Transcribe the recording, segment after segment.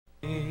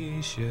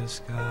spacious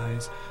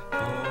skies for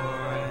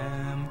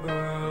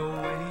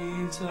amber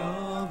waves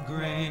of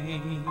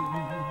grain,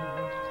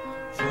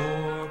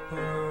 for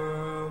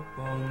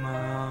purple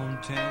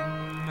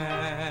mountain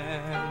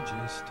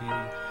majesty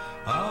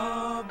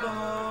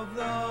above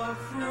the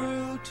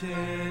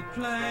fruited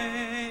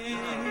plain.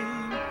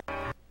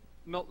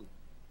 Milton.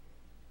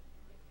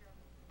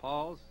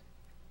 Pauls.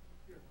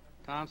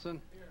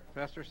 Thompson.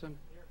 Festerson.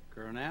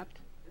 Gurnett.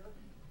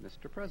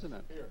 Mr.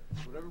 President. Here.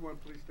 Would everyone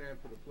please stand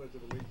for the Pledge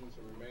of Allegiance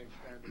and remain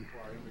standing for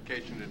our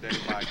invocation today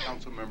by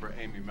Councilmember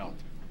Amy Melton.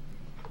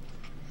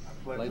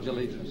 I pledge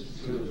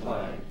allegiance to the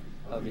flag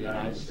of the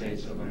United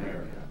States of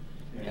America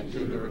and to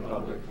the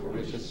republic for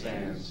which it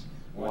stands,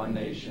 one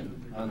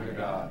nation, under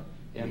God,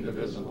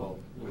 indivisible,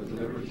 with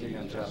liberty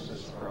and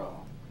justice for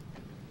all.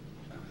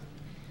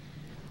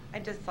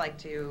 I'd just like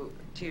to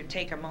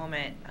take a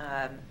moment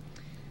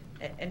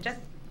and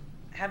just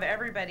have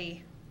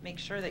everybody make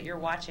sure that you're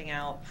watching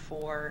out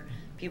for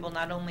people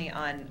not only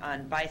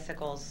on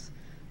bicycles,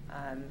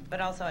 but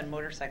also on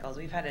motorcycles.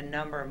 We've had a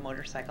number of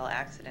motorcycle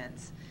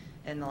accidents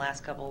in the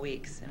last couple of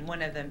weeks, and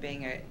one of them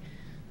being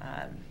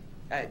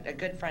a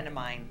good friend of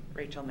mine,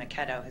 Rachel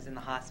McKetto, who's in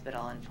the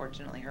hospital.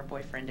 Unfortunately, her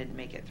boyfriend didn't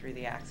make it through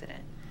the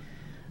accident.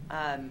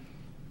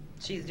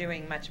 She's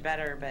doing much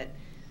better, but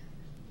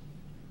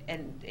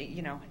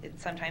you know,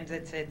 sometimes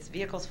it's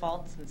vehicles'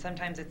 faults, and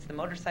sometimes it's the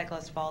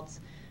motorcyclist's faults.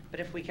 But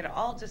if we could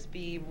all just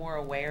be more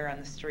aware on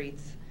the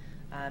streets,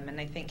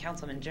 and I think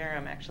Councilman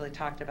Jerem actually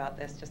talked about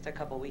this just a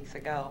couple weeks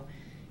ago,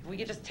 if we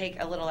could just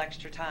take a little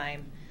extra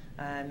time.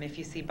 If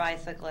you see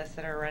bicyclists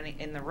that are running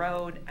in the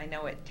road, I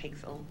know it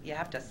takes, you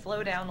have to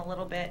slow down a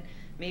little bit,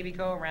 maybe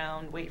go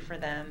around, wait for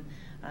them.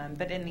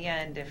 But in the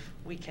end, if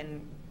we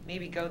can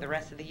maybe go the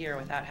rest of the year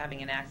without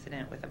having an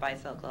accident with a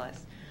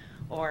bicyclist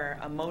or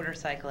a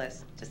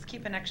motorcyclist, just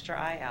keep an extra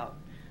eye out.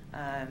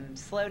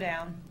 Slow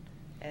down,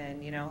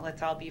 and you know,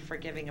 let's all be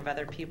forgiving of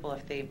other people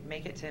if they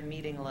make it to a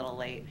meeting a little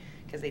late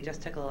because they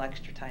just took a little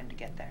extra time to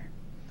get there.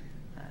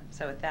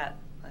 So with that,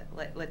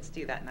 let's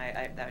do that,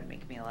 and that would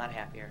make me a lot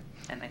happier,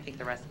 and I think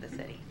the rest of the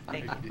city.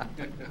 Thank you.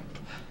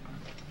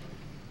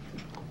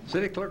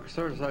 City Clerk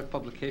certified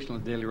publication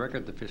of the Daily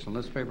Record, the official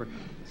newspaper,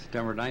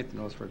 September 9th,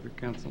 North Frederick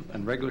Council,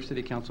 and regular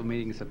City Council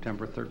meeting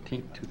September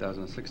 13th,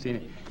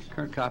 2016.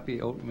 Current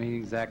copy, Open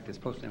Meetings Act, is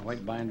posted in a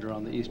white binder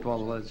on the east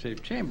wall of the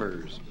legislative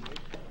chambers.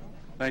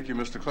 Thank you,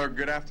 Mr. Clerk.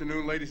 Good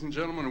afternoon, ladies and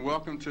gentlemen, and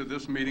welcome to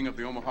this meeting of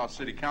the Omaha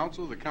City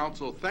Council. The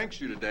Council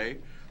thanks you today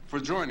for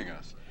joining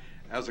us.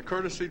 As a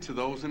courtesy to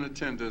those in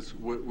attendance,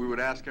 we would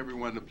ask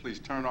everyone to please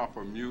turn off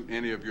or mute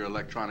any of your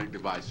electronic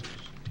devices.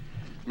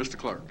 Mr.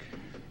 Clerk.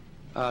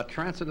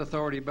 Transit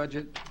Authority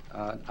budget.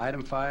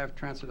 Item 5,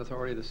 Transit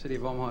Authority of the City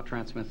of Omaha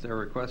transmits their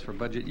request for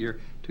budget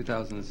year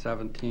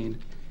 2017.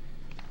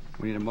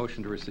 We need a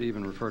motion to receive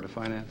and refer to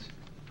Finance.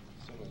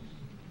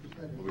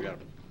 We have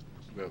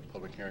a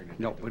public hearing today.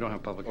 No, we don't have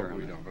a public hearing.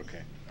 We don't.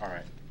 Okay. All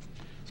right.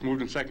 It's moved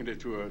and seconded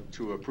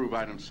to approve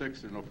item 6.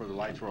 There's no further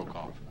lights. Roll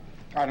call.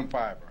 Item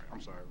 5. I'm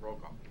sorry. Roll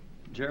call.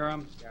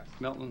 Jerem. Yes.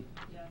 Milton.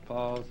 Yes.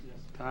 Pauls. Yes.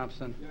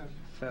 Thompson. Yes.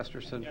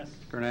 Festerson. Yes.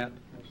 Gurnett.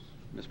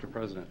 Yes. Mr.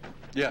 President.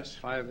 Yes.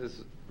 5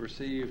 is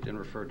received and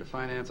referred to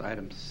Finance.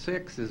 Item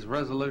 6 is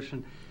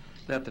resolution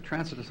that the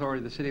Transit Authority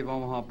of the City of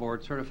Omaha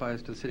Board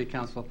certifies to the City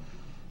Council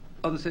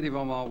of the City of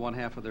Omaha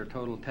 1/2 of their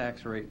total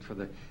tax rate for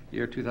the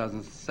year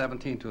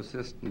 2017 to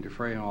assist in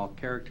defraying all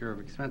character of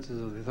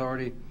expenses of the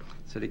authority.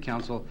 City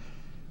Council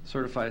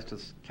certifies to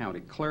the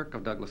County Clerk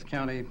of Douglas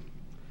County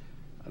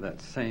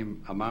that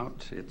same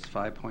amount. It's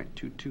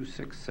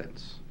 5.226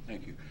 cents.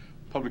 Thank you.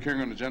 Public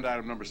hearing on agenda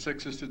item number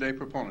 6 is today.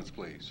 Proponents,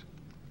 please.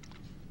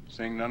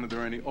 Seeing none, are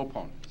there any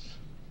opponents?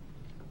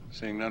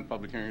 Seeing none,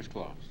 public hearing is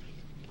closed.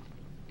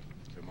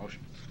 Is there a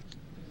motion?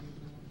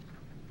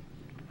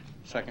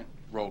 Second.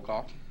 Roll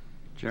call.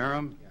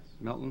 Jerem. Yes.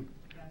 Milton.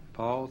 Yes.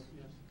 Pauls.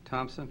 Yes.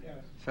 Thompson. Yes.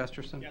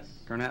 Festerson.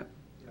 Yes. Gurnett.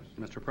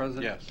 Yes. Mr.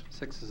 President. Yes.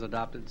 6 is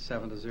adopted,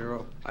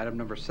 7-0. Item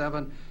number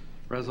 7,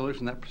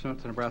 resolution that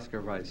pursuant to Nebraska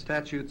revised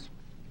statutes,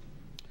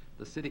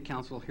 the City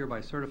Council hereby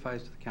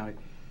certifies to the County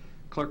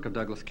Clerk of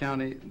Douglas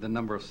County the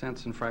number of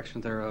cents and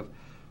fractions thereof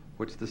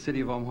which the City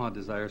of Omaha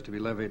desires to be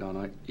levied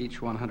on each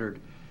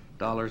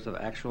 $100 of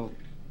actual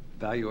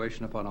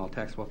valuation upon all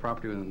taxable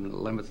property within the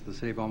limits of the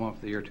City of Omaha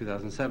for the year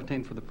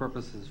 2017 for the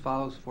purposes as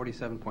follows: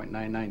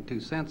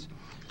 47.992 cents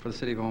for the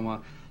City of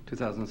Omaha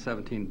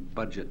 2017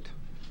 budget.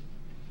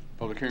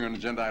 Public hearing on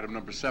agenda item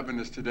number 7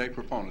 is today.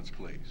 Proponents,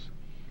 please.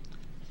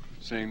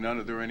 Seeing none,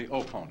 are there any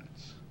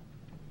opponents?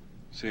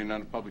 Seeing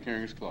none, the public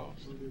hearing is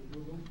closed.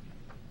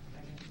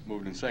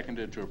 Moved and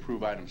seconded to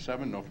approve item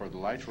 7. No further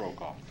lights. Roll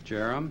call.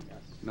 Jerem. Yes.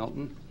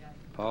 Milton. Yes.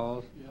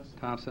 Pauls. Yes.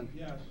 Thompson.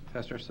 Yes.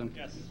 Festerson.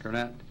 Yes.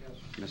 Gurnett.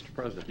 Yes. Mr.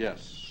 President.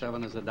 Yes.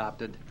 7 is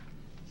adopted,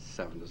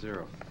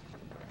 7-0.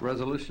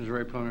 Resolutions,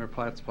 array preliminary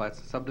plats, and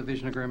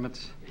subdivision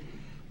agreements.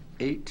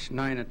 8,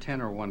 9, and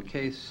 10 are one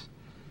case.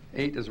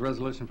 8 is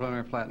resolution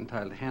preliminary plat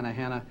entitled Hannah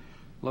Hannah,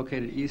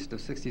 located east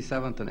of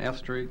 67th and F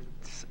Street.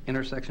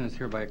 Intersection is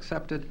hereby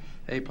accepted.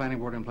 A, Planning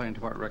Board and Planning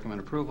Department recommend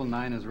approval.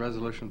 9 is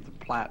resolution of the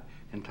plat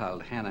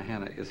entitled Hannah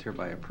Hannah is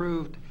hereby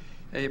approved.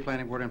 A,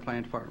 Planning Board and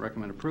Planning Department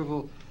recommend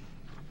approval.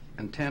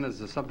 And 10 is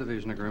the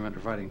subdivision agreement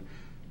providing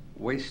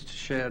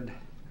watershed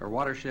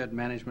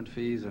management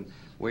fees and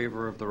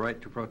waiver of the right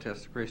to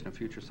protest the creation of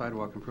future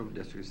sidewalk improvement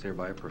districts is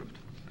hereby approved.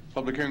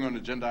 Public hearing on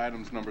agenda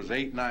items numbers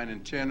 8, 9,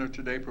 and 10 are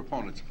today.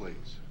 Proponents,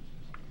 please.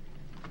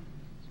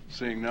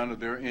 Seeing none, are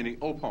there any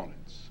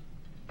opponents?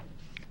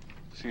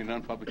 Seeing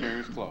none, public hearing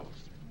is closed.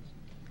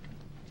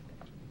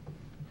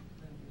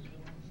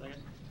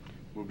 Second.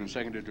 Moved and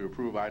seconded to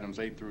approve items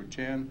 8 through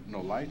 10.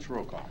 No lights.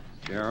 Roll call.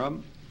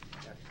 Jerem.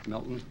 Yes.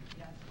 Milton.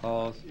 Yes.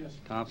 Pauls. Yes.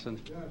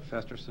 Thompson. Yes.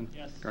 Festerson.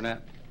 Yes.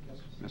 Gurnett. Yes.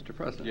 Mr.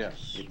 President.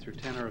 Yes. 8 through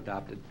 10 are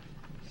adopted,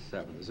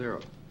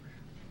 7-0.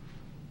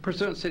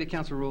 Pursuant to City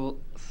Council Rule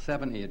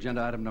 7E,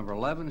 agenda item number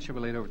 11 shall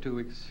be laid over 2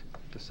 weeks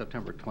to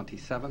September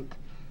 27th.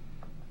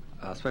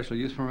 Special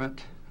use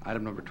permit.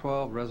 Item number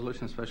 12,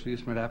 resolution of special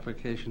use permit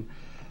application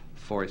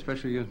for a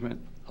special use permit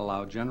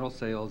allow general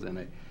sales in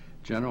a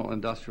general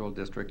industrial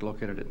district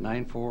located at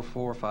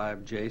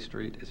 9445 J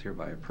Street is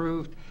hereby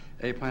approved.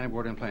 A, Planning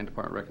Board and Planning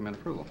Department recommend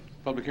approval.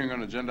 Public hearing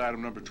on agenda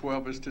item number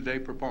 12 is today.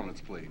 Proponents,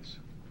 please.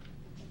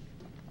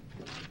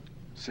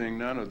 Seeing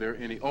none, are there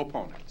any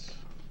opponents?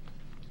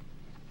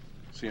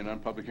 Seeing none,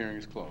 public hearing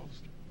is closed.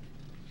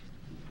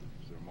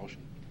 Is there a motion?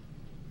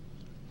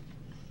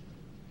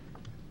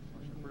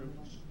 Motion approved.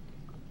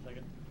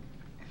 Second.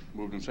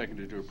 Moved and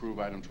seconded to approve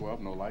item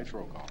 12. No lights.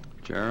 Roll call.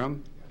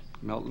 Jerem.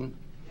 Milton.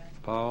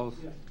 Pauls.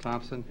 Yes.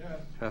 Thompson. Yes.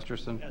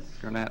 Festerson. Yes.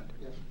 Gurnett.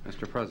 Yes.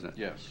 Mr. President.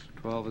 Yes.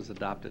 12 is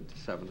adopted,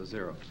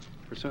 7-0.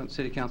 Pursuant to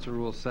City Council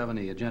Rule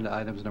 70, agenda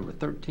items number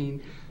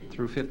 13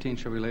 through 15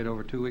 shall be laid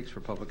over 2 weeks for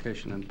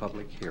publication and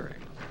public hearing.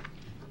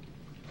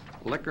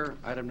 Liquor,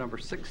 item number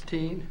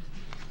 16,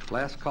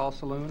 Last Call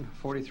Saloon,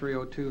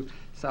 4302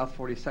 South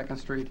 42nd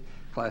Street,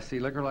 Class C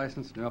liquor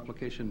license, new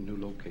application, new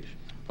location.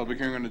 Public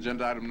hearing on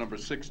agenda item number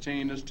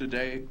 16 is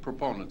today.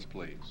 Proponents,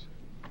 please.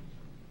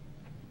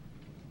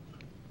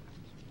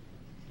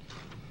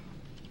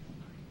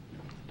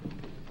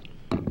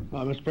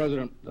 Mr.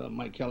 President,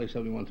 Mike Kelly,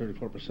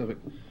 7134 Pacific,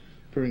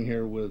 appearing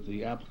here with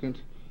the applicant.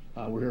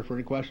 We're here for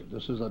any questions.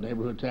 This is a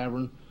neighborhood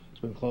tavern.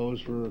 It's been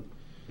closed for, I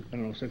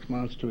don't know, 6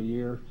 months to a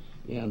year,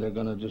 and they're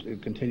going to just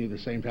continue the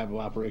same type of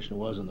operation it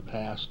was in the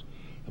past.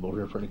 But we're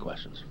here for any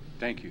questions.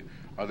 Thank you.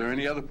 Are there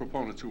any other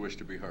proponents who wish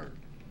to be heard?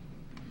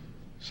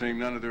 Seeing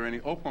none, are there any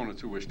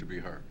opponents who wish to be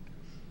heard?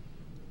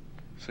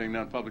 Seeing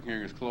none, public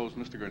hearing is closed.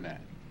 Mr.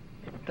 Gurnett.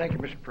 Thank you,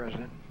 Mr.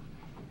 President.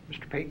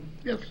 Mr. Payton?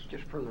 Yes.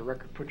 Just for the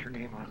record, put your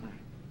name on there.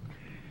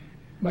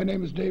 My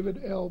name is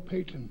David L.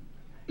 Payton.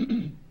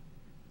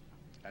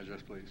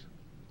 Address, please.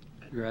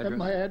 Your address?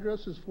 My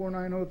address is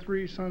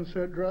 4903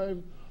 Sunset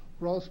Drive,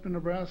 Ralston,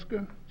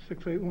 Nebraska,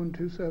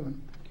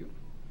 68127. Thank you.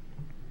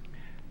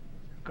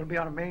 Going to be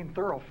on a main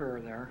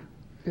thoroughfare there.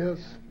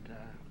 Yes, And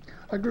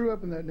I grew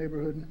up in that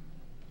neighborhood.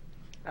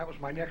 that was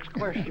my next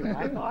question.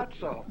 I thought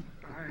so. All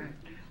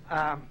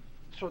right.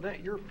 So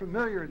that you're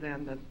familiar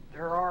then that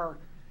there are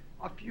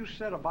a few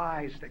set of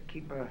eyes that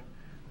keep a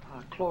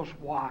close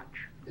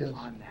watch Yes.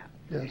 on that.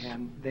 Yes.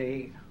 And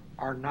they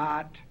are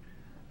not,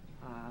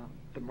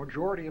 the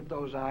majority of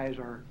those eyes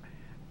are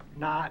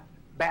not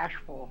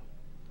bashful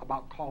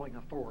about calling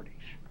authorities.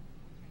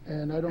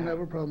 And I don't have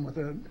a problem with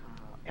that.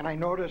 And I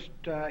noticed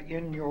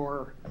in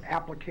your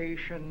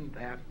application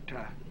that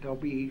there'll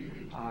be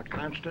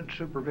constant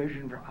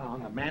supervision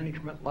on the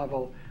management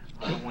level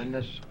when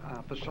this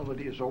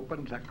facility is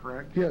open. Is that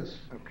correct? Yes.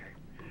 Okay.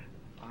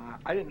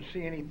 I didn't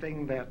see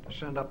anything that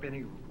sent up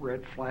any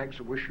red flags.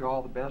 I wish you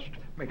all the best.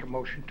 Make a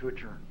motion to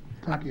adjourn.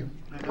 Thank you.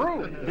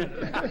 Approved.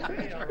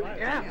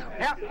 Yeah.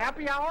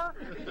 Happy hour?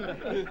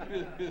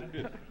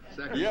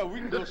 Yeah, we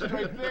can go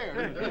straight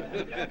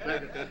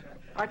there.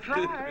 I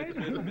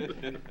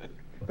tried.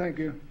 Thank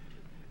you.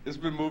 It's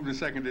been moved and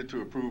seconded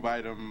to approve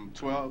item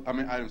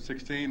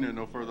 16. There are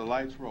no further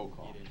lights. Roll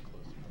call.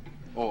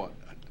 Oh,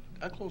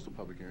 I closed the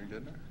public hearing,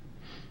 didn't I?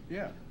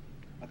 Yeah,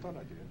 I thought I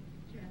did.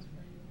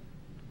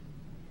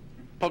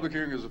 Public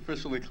hearing is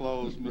officially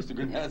closed. Mr.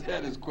 Green has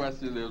had his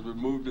question. It has been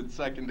moved and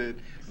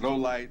seconded. No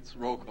lights.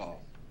 Roll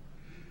call.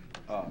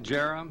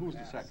 Jerem. Who's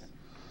the second?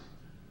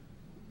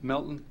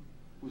 Milton.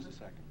 Who's the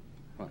second?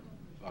 What?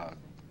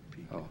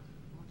 Pete. Oh.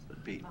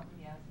 Pete.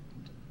 Yes.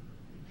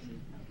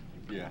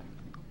 Yeah.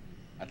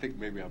 I think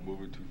maybe I'm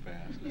moving too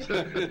fast.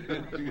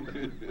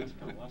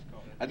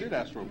 I did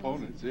ask for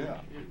opponents,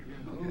 yeah. You're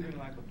moving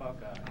like a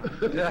buckeye.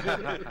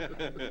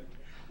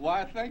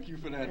 Why, thank you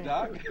for that,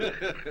 Doc.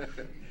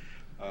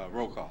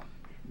 Roll call.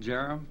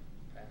 Jerem.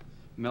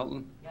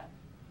 Milton. Yes.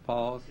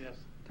 Pauls. Yes.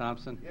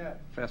 Thompson. Yes.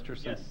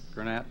 Festerson. Yes.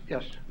 Gurnett.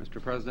 Yes.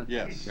 Mr. President.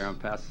 Yes. Jerem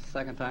passes the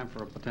second time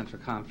for a potential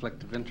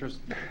conflict of interest.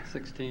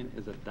 16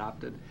 is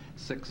adopted,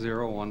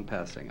 6-0,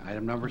 passing.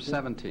 Item number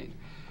 17.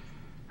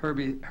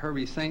 Herbie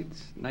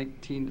Saints,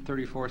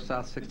 1934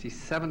 South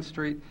 67th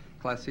Street,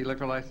 Class C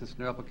liquor license,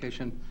 new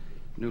application,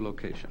 new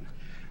location.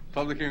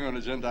 Public hearing on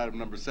agenda item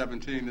number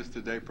 17 is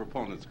today.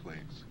 Proponents,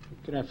 please.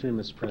 Good afternoon,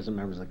 Mr. President,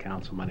 members of the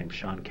council. My name is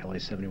Sean Kelly,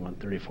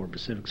 7134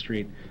 Pacific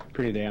Street.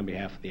 Here today on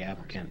behalf of the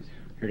applicant.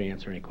 Here to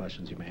answer any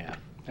questions you may have.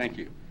 Thank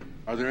you.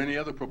 Are there any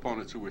other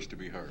proponents who wish to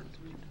be heard?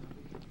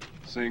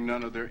 Seeing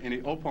none, are there any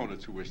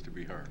opponents who wish to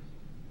be heard?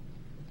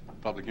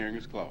 Public hearing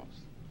is closed.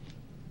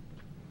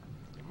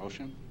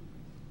 Motion?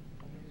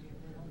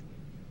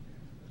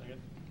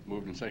 Second.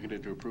 Moved and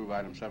seconded to approve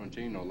item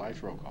 17. No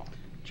lights. Roll call.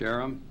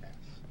 Jerem.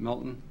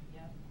 Milton.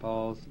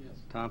 Pauls.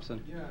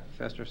 Thompson.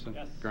 Festerson.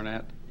 Yes.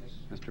 Gurnett.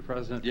 Mr.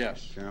 President.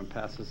 Yes. Jerem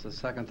passes the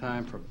second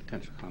time for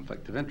potential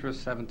conflict of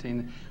interest.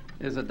 17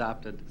 is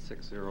adopted,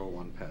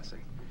 6-0, passing.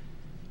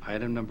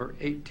 Item number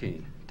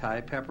 18,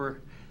 Ty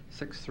Pepper,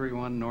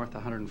 631 North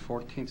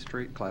 114th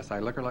Street, Class I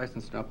liquor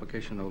license, no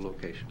application, no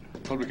location.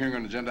 Public hearing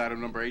on agenda item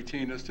number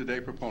 18 is today.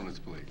 Proponents,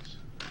 please.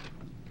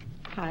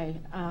 Hi,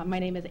 my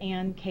name is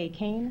Ann K.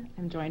 Kane.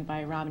 I'm joined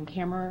by Robin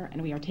Kammerer,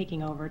 and we are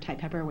taking over Ty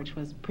Pepper, which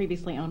was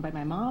previously owned by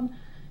my mom,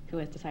 who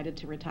has decided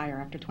to retire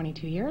after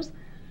 22 years.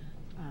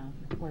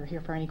 We're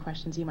here for any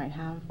questions you might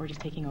have. We're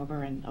just taking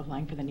over and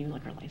applying for the new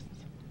liquor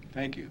license.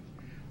 Thank you.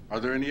 Are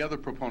there any other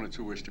proponents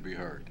who wish to be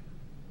heard?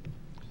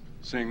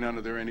 Seeing none,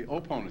 are there any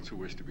opponents who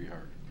wish to be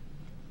heard?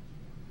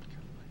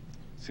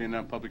 Seeing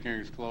none, public hearing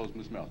is closed.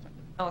 Ms. Melton.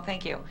 Oh,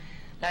 thank you.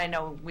 I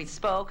know we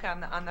spoke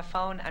on the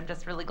phone. I'm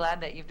just really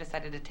glad that you've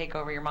decided to take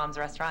over your mom's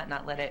restaurant,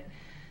 not let it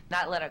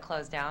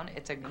close down.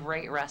 It's a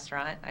great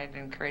restaurant. I'd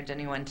encourage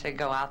anyone to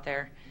go out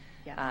there.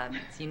 Yes.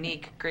 It's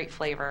unique, great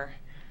flavor,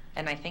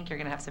 and I think you're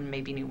going to have some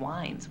maybe new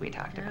wines we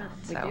talked about.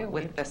 we So do.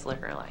 with this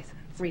liquor license,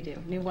 We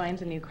do. New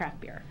wines and new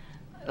craft beer.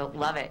 I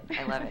love it.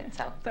 I love it.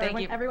 So thank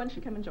you. Everyone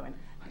should come and join.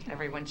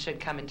 Everyone should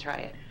come and try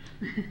it.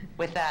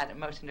 With that, a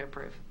motion to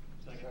approve.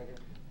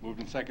 Moved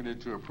and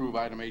seconded to approve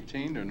item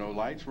 18. There are no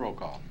lights. Roll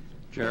call.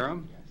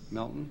 Jerem.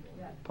 Milton.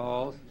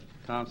 Pauls.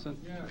 Thompson.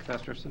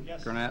 Festerson.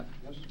 Yes. Gurnett.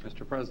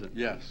 Mr. President.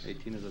 Yes.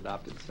 18 is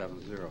adopted,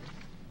 7-0.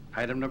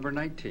 Item number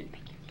 19,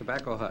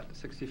 Tobacco Hut,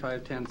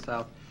 6510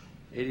 South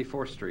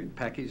 84th Street,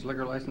 package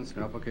liquor license,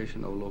 no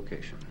application, no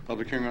location.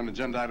 Public hearing on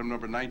agenda item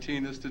number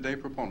 19 is today.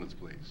 Proponents,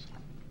 please.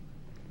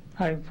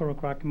 Hi,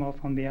 Farouk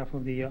Rakimov on behalf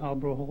of the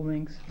Albro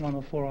Holdings,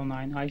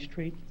 10409 I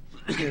Street,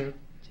 here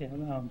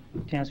to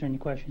answer any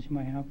questions you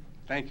might have.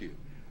 Thank you.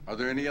 Are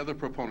there any other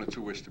proponents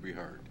who wish to be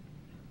heard?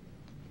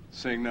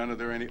 Seeing none, are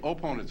there any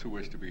opponents who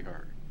wish to be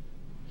heard?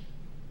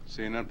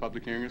 Seeing none,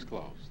 public hearing is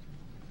closed.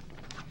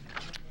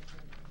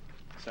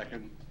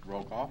 Second,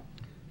 roll call.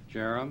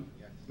 Jerem.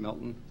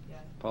 Milton.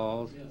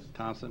 Pauls.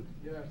 Thompson.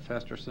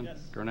 Festerson.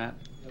 Gurnett.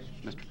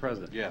 Mr.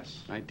 President.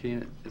 Yes.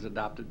 19 is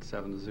adopted,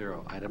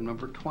 7-0. Item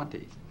number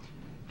 20,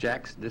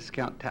 Jack's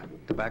Discount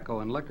Tobacco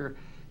and Liquor,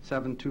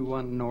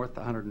 721 North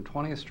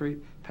 120th Street,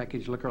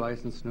 package liquor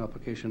license, no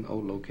application, no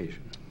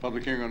location.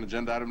 Public hearing on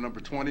agenda item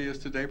number 20 is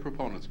today.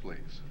 Proponents,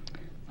 please.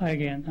 Hi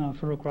again,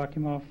 Farouk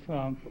Rakimov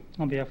on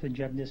behalf of the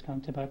Jack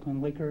Discount Tobacco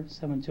and Liquor,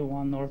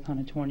 721 North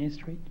 120th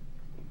Street.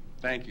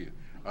 Thank you.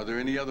 Are there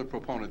any other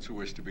proponents who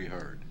wish to be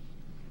heard?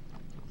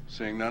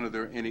 Seeing none, are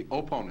there any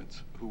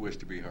opponents who wish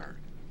to be heard?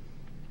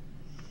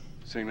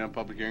 Seeing none,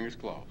 public hearing is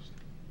closed.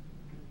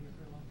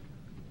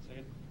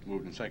 Second.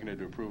 Moved and seconded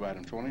to approve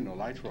item 20. No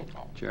lights. Roll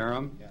call.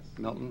 Jerem.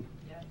 Milton.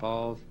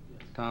 Pauls.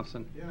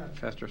 Thompson.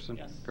 Festerson.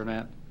 Yes.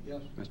 Gurnett.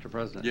 Mr.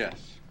 President.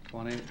 Yes.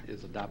 20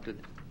 is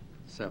adopted,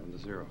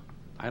 7-0.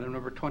 Item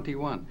number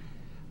 21,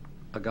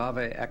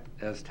 Agave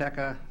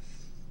Azteca,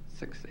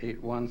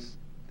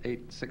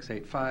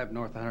 685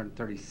 North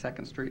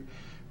 132nd Street.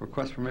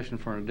 Request permission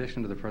for an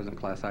addition to the present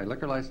Class I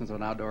liquor license of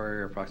an outdoor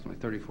area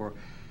approximately 34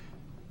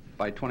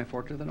 by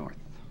 24 to the north.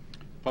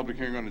 Public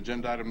hearing on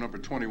agenda item number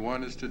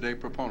 21 is today.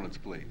 Proponents,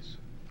 please.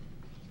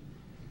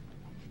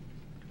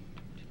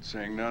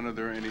 Seeing none, are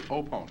there any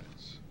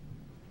opponents?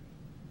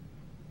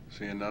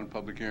 Seeing none,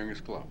 public hearing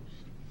is closed.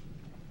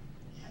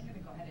 I'm going to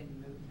go ahead and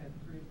move to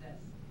approve this,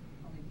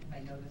 only because I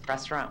know this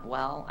restaurant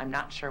well. I'm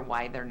not sure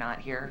why they're not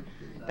here,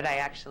 but I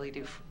actually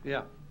do.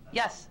 Yeah.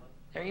 Yes,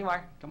 there you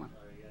are. Come on.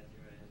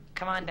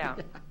 Come on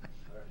down.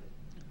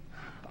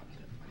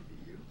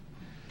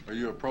 Are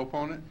you a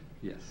proponent?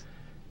 Yes.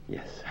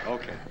 Yes.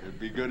 Okay, it'd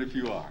be good if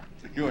you are.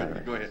 Go ahead.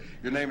 Right. Go ahead.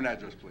 Your name and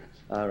address, please.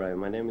 All right,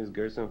 my name is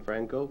Gerson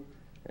Franco,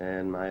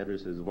 and my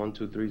address is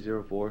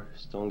 12304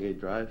 Stonegate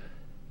Drive.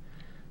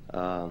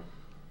 As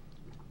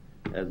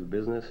a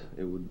business,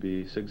 it would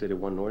be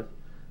 681 North,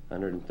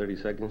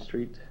 132nd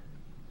Street.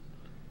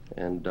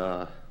 And,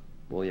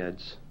 well, yeah,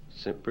 it's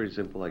pretty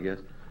simple, I guess.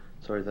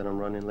 Sorry that I'm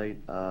running late.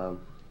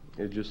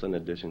 It's just an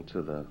addition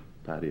to the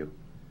patio.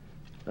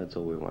 That's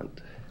all we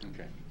want.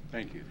 Okay,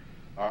 thank you.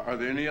 Are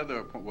there any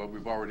other, well,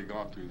 we've already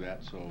gone through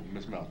that, so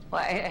Ms. Melton.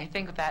 Well, I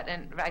think with that,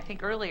 and I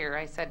think earlier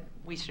I said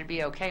we should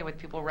be okay with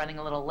people running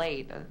a little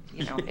late.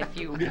 You know, if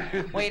you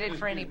waited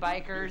for any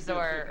bikers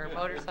or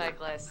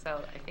motorcyclists,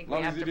 so I think As long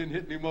we have as you to. didn't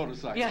hit any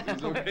motorcycles, Yeah,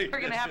 it's okay. we're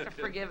going to have to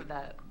forgive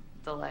that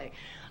delay.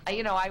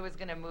 You know, I was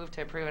going to move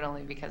to approve it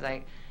only because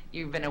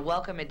you've been a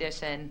welcome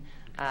addition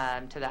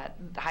to that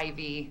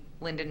Hy-Vee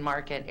Linden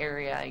Market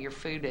area. Your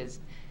food is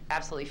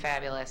absolutely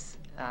fabulous.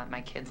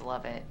 My kids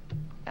love it.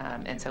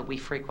 And so we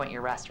frequent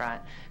your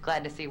restaurant.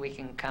 Glad to see we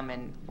can come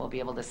and we'll be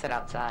able to sit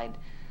outside,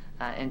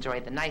 enjoy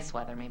the nice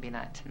weather. Maybe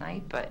not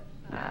tonight, but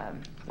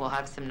we'll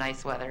have some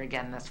nice weather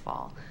again this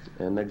fall.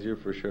 And next year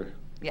for sure.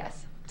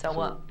 Yes.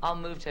 So I'll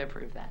move to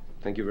approve that.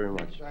 Thank you very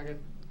much.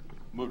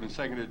 Moved and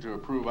seconded to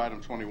approve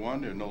item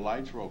 21. There are no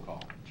lights. Roll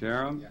call.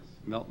 Jerem.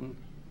 Milton.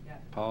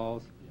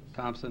 Pauls.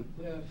 Thompson.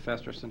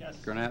 Festerson.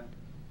 Gurnett.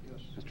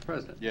 Mr.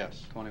 President.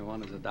 Yes.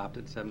 21 is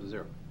adopted,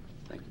 7-0.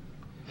 Thank you.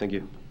 Thank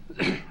you.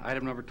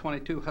 Item number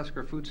 22,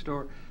 Husker Food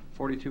Store,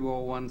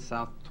 4201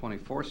 South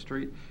 24th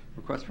Street.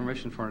 Request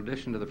permission for an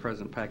addition to the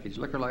present package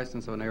liquor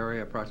license of an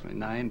area approximately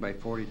 9 by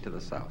 40 to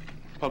the south.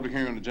 Public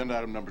hearing on agenda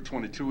item number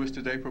 22 is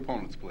today.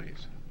 Proponents,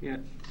 please. Yes,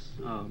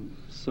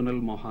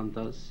 Sunil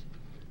Mohandas,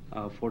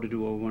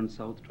 4201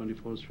 South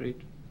 24th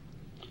Street.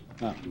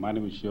 My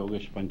name is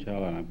Yogesh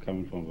Panchal, and I'm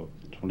coming from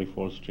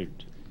 24th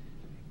Street.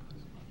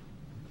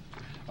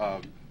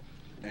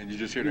 And you're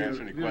just here to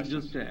answer any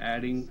questions? We're just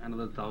adding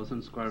another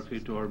 1,000 square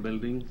feet to our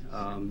building,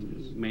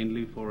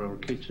 mainly for our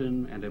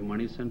kitchen and a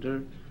money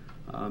center.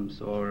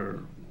 So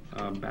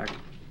our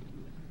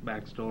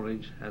back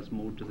storage has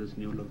moved to this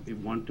new look. We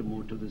want to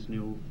move to this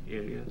new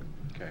area.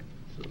 Okay.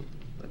 So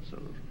that's our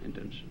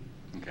intention.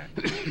 Okay.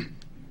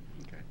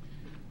 Okay.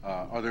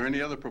 Are there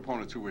any other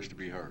proponents who wish to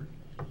be heard?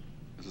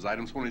 This is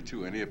item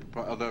 22. Any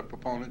other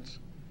proponents?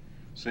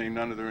 Seeing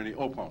none, are there any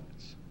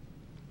opponents?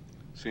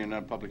 Seeing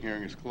none, public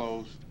hearing is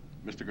closed.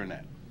 Mr.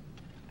 Gurnett.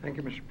 Thank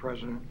you, Mr.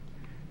 President.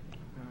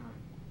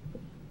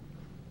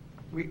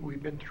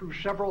 We've been through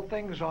several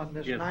things on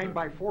this Yes, 9 sir.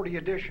 by 40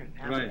 edition,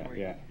 haven't Right. we?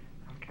 Yeah.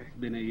 Okay. It's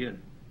been a year.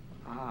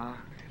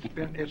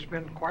 It's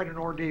been quite an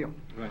ordeal.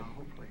 Right.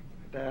 Hopefully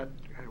that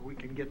we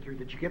can get through.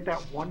 Did you get that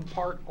one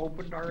part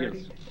opened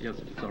already? Yes,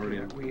 it's already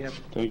out. We have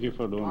Thank you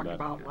for doing talked that.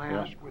 about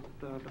last with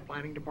the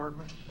planning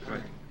department.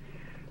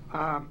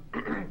 Right.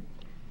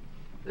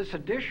 This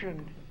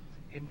addition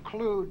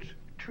includes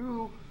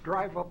 2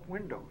 drive-up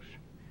windows.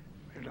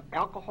 Is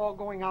alcohol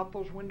going out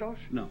those windows?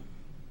 No.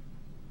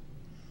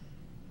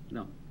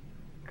 No.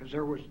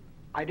 Because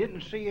I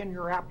didn't see in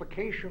your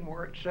application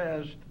where it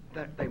says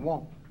that they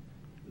won't.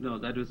 No,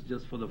 that was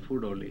just for the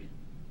food only.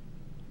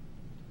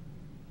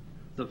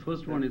 The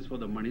first one is for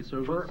the money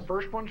service.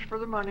 First one's for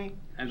the money.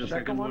 And the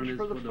second one's is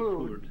for the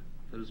food.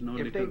 There is no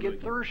If they liquor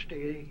get going.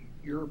 thirsty,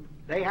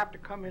 they have to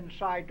come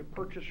inside to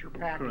purchase your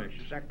package. Correct.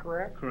 Is that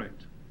correct?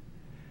 Correct.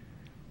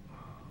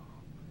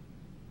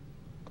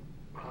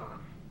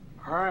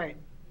 All right.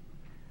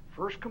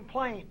 First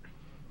complaint.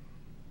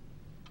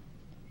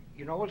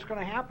 You know what's going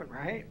to happen,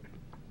 right?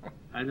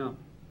 I know.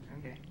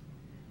 Okay.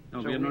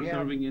 No, So we are not we have-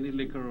 serving any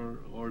liquor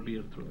or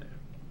beer through there.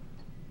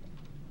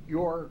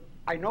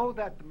 I know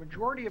that the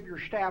majority of your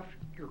staff,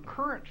 your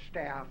current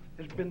staff,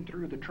 has been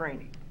through the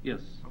training. Yes.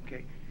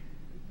 Okay.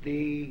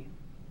 The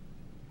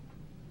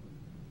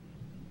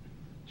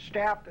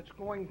staff that's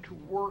going to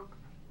work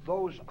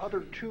those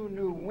other 2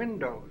 new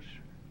windows,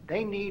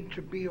 they need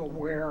to be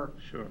aware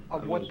Sure.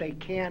 of I what will. they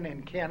can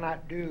and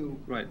cannot do.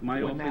 Right.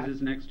 My when office that-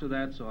 is next to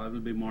that, so I will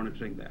be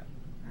monitoring that.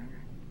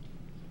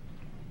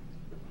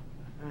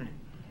 All right.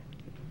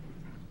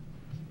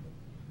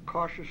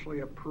 Cautiously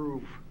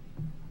approve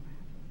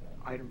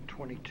item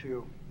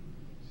 22.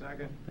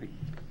 Second.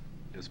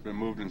 It's been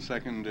moved and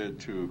seconded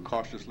to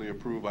cautiously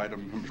approve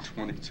item number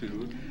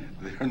 22.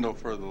 There are no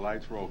further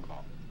lights. Roll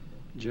call.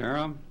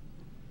 Jerem.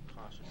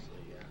 Cautiously,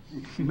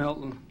 yes.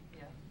 Milton.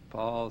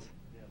 Pauls.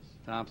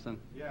 Thompson.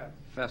 Yes.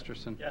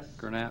 Festerson. Yes.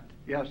 Gurnett.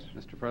 Yes.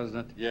 Mr.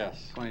 President.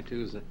 Yes.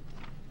 22 is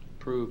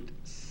approved,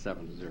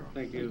 7-0.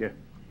 Thank you. Okay.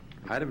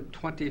 Item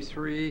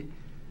 23,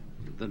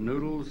 the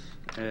Noodles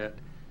at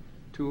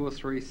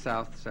 203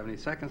 South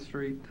 72nd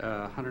Street,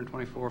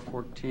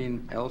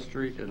 12414 L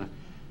Street, and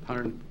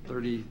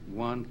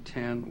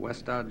 13110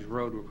 West Dodge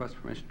Road. Request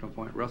permission to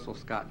appoint Russell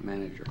Scott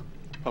manager.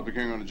 Public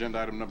hearing on agenda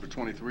item number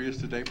 23 is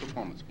today.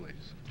 Proponents,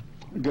 please.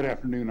 Good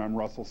afternoon. I'm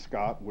Russell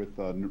Scott with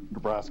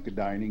Nebraska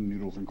Dining,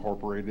 Noodles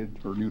Incorporated,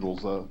 or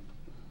Noodles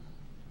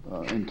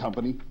and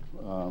Company.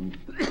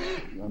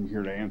 I'm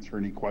here to answer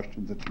any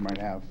questions that you might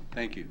have.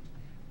 Thank you.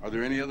 Are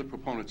there any other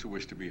proponents who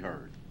wish to be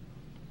heard?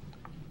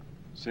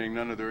 Seeing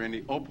none, are there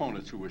any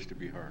opponents who wish to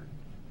be heard?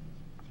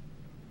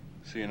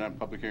 Seeing none,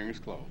 public hearing is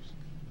closed.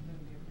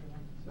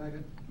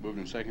 Second. Moved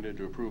and seconded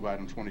to approve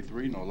item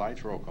 23. No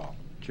lights. Roll call.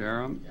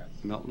 Jerem.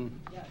 Milton.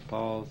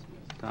 Pauls.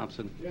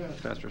 Thompson. Yes.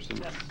 Festerson.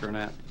 Yes.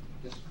 Gurnett.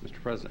 Yes.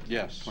 Mr. President.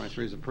 Yes.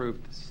 23 is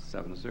approved,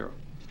 7-0.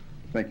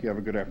 Thank you. Have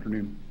a good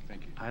afternoon.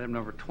 Thank you. Item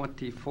number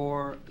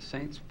 24,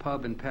 Saints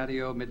Pub and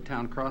Patio,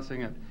 Midtown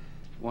Crossing at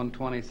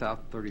 120 South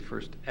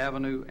 31st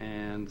Avenue,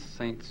 and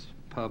Saints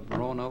Pub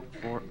Roanoke,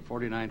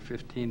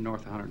 4915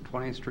 North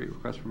 120th Street.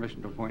 Request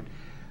permission to appoint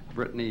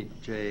Brittany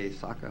J.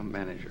 Saka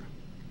manager.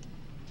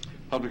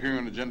 Public hearing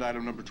on agenda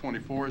item number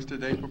 24 is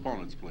today.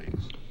 Proponents, please.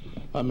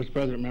 Mr.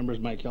 President, members,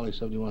 Mike Kelly,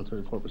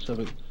 7134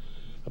 Pacific,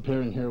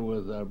 appearing here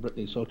with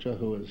Brittany Socha,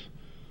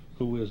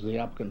 who is the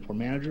applicant for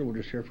manager. We're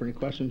just here for any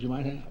questions you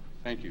might have.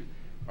 Thank you.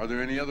 Are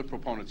there any other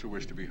proponents who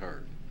wish to be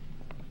heard?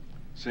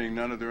 Seeing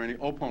none, are there any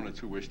opponents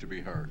who wish to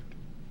be heard?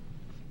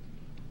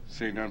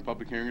 Seeing none,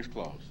 public hearing is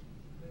closed.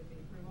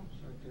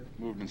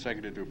 Moved and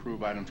seconded to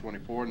approve item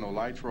 24. No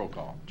lights. Roll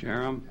call.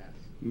 Jerem.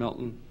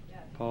 Milton.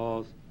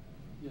 Pauls.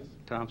 Yes.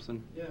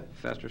 Thompson? Yes.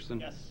 Festerson?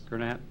 Yes.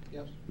 Gurnett?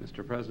 Yes.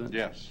 Mr. President?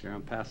 Yes.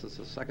 Jerem passes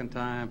a second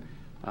time.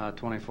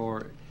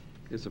 24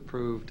 is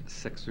approved,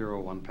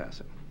 601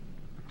 passing.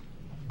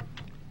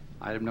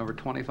 Item number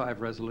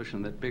 25,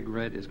 resolution that Big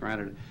Red is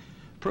granted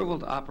approval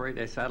to operate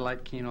a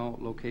satellite keno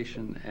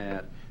location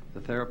at the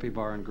Therapy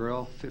Bar and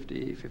Grill,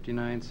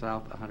 5859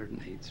 South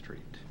 108th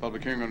Street.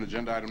 Public hearing on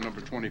agenda item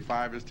number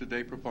 25 is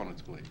today. Proponents,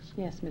 please.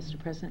 Yes, Mr.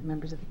 President,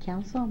 members of the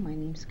council, my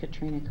name is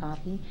Katrina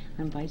Coffey.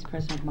 I'm Vice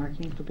President of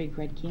Marketing for Big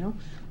Red Keno.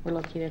 We're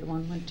located at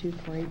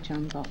 11248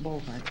 John Galt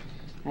Boulevard.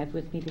 I have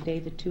with me today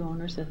the two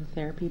owners of the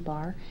Therapy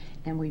Bar,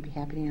 and we'd be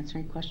happy to answer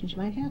any questions you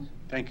might have.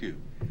 Thank you.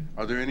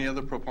 Are there any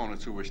other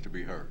proponents who wish to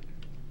be heard?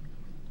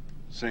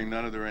 Seeing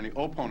none, are there any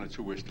opponents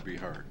who wish to be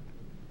heard?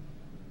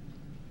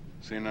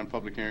 Seeing none,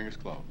 public hearing is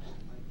closed.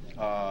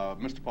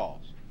 Mr.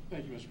 Pauls.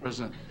 Thank you, Mr.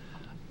 President.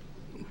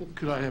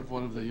 Could I have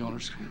one of the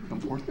owners come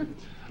forth?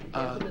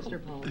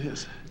 Mr. Pauls.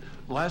 Yes.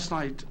 Last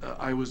night,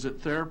 I was at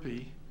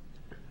therapy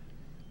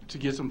to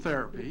get some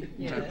therapy.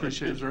 Yes. I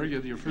appreciate it. It's very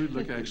good. Your food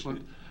looked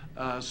excellent.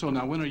 So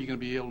now, when are you going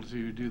to be able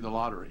to do the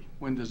lottery?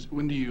 When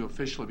do you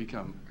officially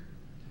become,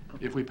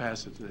 if we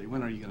pass it today,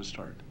 when are you going to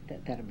start?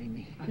 That'll be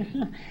me.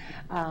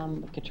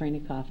 Katrina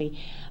Coffey.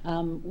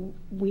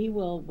 We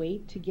will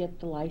wait to get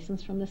the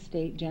license from the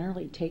state.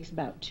 Generally, it takes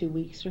about 2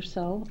 weeks or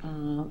so,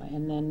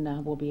 and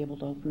then we'll be able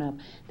to open up.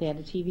 They had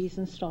the TVs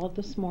installed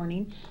this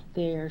morning.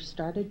 They're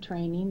started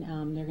training.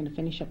 They're going to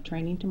finish up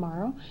training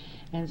tomorrow,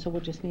 and so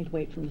we'll just need to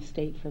wait from the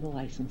state for the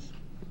license.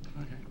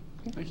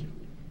 Okay. Thank you.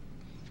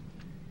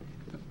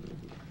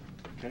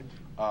 Okay.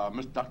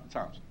 Dr.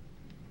 Thompson.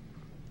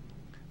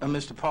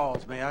 Mr.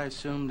 Pauls, may I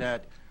assume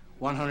that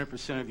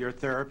 100% of your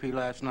therapy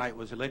last night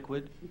was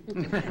liquid?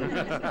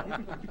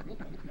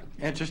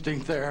 Interesting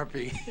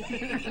therapy.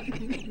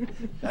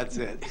 That's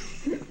it.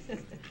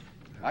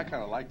 I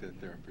kind of like that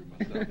therapy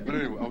myself. But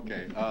anyway,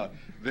 okay.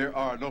 There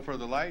are no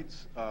further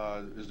lights.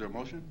 Is there a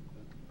motion?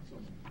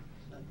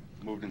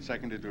 Moved and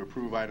seconded to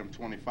approve item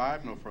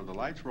 25. No further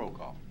lights. Roll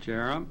call.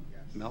 Jerem?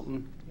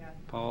 Milton? Yes.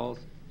 Pauls?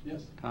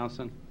 Yes.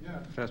 Thompson?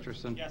 Yes.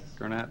 Festerson? Yes.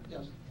 Gurnett?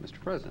 Yes.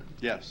 Mr. President?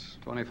 Yes.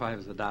 25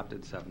 is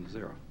adopted,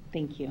 7-0.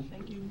 Thank you.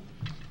 Thank you.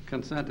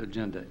 Consent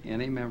agenda.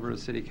 Any member of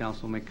the City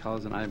Council may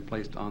cause an item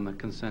placed on the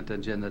consent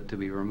agenda to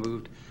be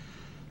removed.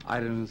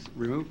 Items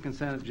removed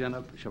consent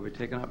agenda shall be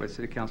taken up by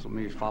City Council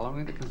meetings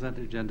following the consent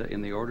agenda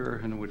in the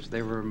order in which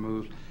they were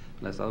removed,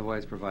 unless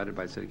otherwise provided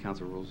by City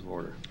Council rules of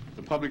order.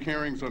 The public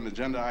hearings on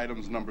agenda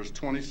items numbers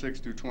 26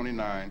 through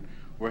 29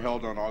 were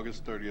held on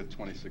August 30th,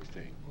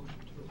 2016.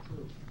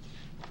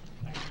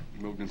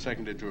 Moved and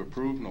seconded to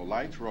approve. No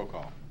lights. Roll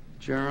call.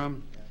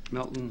 Jerem?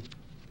 Milton?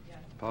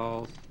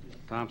 Pauls?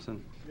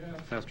 Thompson?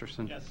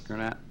 Festerson? Yes.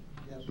 Gurnett?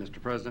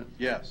 Mr. President?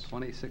 Yes.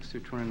 26 through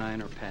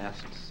 29 are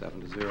passed,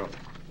 7-0.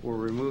 We're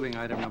removing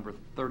item number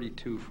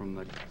 32 from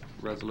the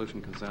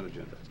resolution consent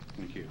agenda.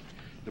 Thank you.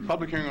 The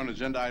public hearing on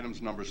agenda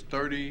items numbers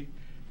 30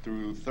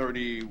 through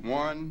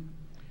 31,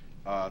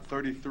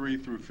 33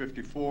 through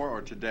 54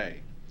 are today.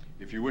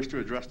 If you wish to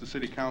address the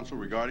City Council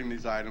regarding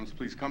these items,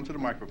 please come to the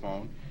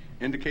microphone,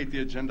 indicate the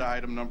agenda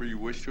item number you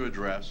wish to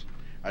address,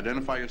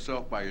 identify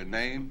yourself by your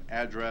name,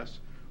 address,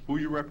 who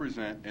you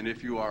represent, and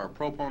if you are a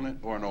proponent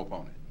or an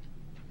opponent.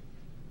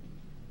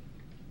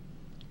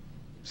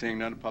 Seeing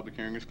none, the public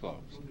hearing is closed.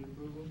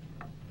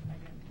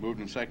 Moved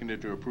and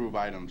seconded to approve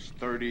items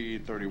 30,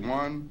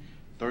 31,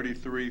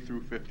 33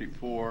 through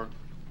 54.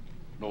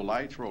 No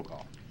lights. Roll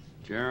call.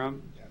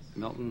 Jerem?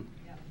 Milton?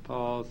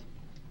 Pauls?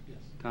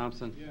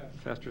 Thompson?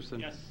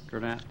 Festerson?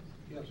 Gurnett?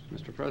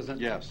 Mr. President?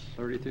 Yes.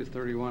 30 through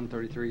 31,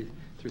 33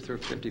 through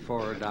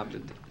 54 are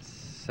adopted,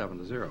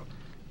 7-0.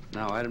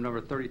 Now, item number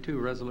 32,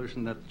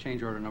 resolution that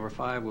change order number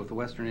 5 with the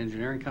Western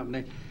Engineering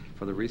Company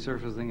for the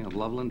resurfacing of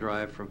Loveland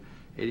Drive from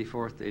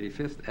 84th to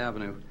 85th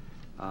Avenue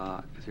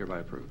is hereby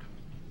approved.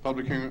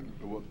 Public hearing,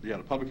 the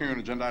public hearing on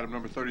agenda item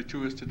number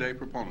 32 is today.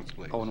 Proponents,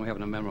 please. Oh, and we have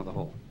an amendment of the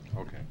whole.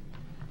 Okay.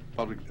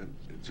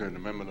 Is there an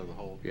amendment of the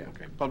whole? Yeah.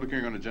 Okay. Public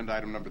hearing on agenda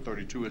item number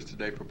 32 is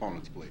today.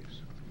 Proponents,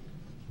 please.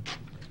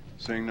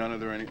 Seeing none, are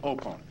there any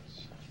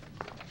opponents?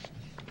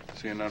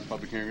 Seeing none,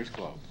 public hearing is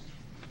closed.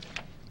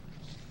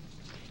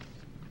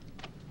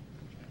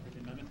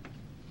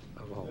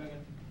 Of the whole.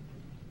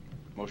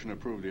 Motion to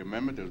approve the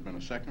amendment. There's been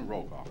a second.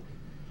 Roll call.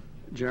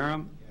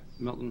 Jerem?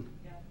 Milton?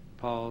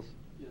 Pauls?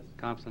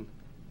 Thompson?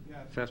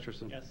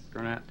 Festerson?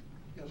 Gurnett?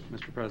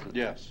 Mr. President?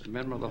 Yes.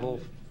 Amendment of the whole,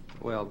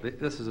 well,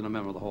 this is an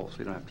amendment of the whole, so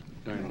you don't have to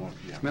do anything more.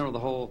 Yeah. Amendment of the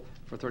whole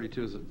for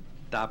 32 is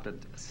adopted,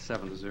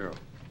 7-0.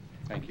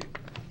 Thank you.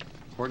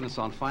 Ordinance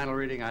on final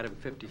reading, item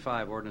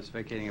 55, ordinance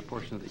vacating a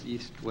portion of the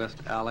east-west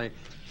alley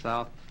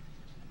south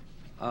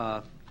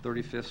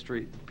 35th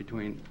Street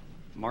between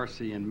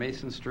Marcy and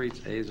Mason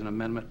Streets. A is an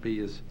amendment. B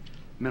is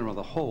amendment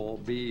of the whole.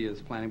 B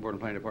is Planning Board and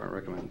Planning Department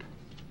recommend.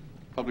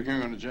 Public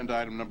hearing on agenda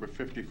item number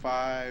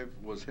 55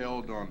 was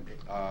held on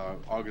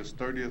August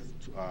 30th,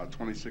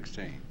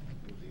 2016.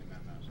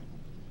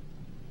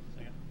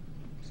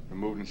 It's been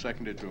moved and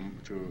seconded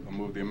to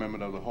move the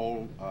amendment of the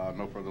whole.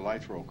 No further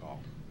lights. Roll call.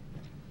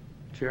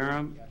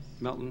 Jerem?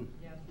 Milton?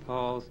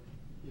 Pauls?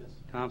 Yes.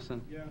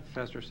 Thompson? Yes.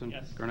 Festerson?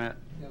 Yes. Gurnett?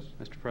 Yes.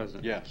 Mr.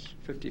 President? Yes.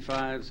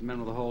 55 is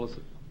amendment of the whole is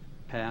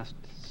passed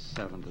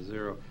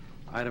 7-0.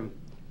 Item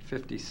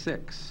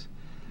 56,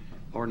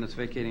 ordinance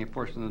vacating a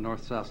portion of the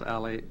north-south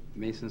alley,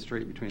 Mason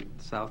Street between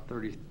South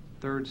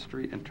 33rd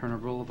Street and Turner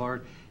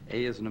Boulevard.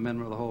 A is an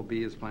amendment of the whole.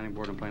 B is Planning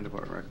Board and Planning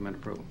Department recommend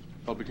approval.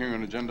 Public hearing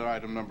on agenda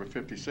item number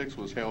 56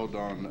 was held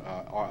on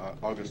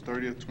August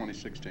 30th,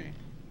 2016.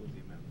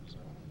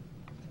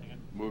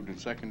 Moved and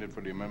seconded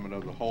for the amendment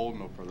of the whole.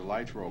 No further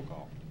lights. Roll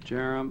call.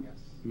 Jerem.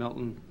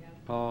 Milton.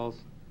 Pauls.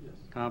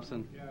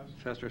 Thompson. Yes.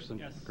 Festerson.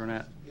 Yes.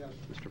 Gurnett. Yes.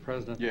 Mr.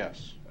 President?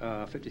 Yes.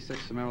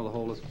 56, amendment of the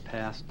whole is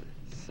passed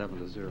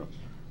 7-0.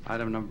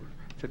 Item number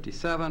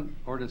 57,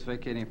 ordinance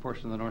vacating a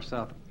portion of the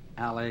north-south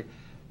alley,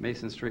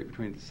 Mason Street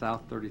between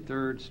South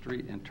 33rd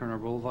Street and Turner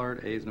Boulevard.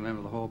 A is an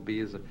amendment of the whole. B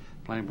is the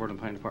Planning Board and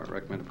Planning Department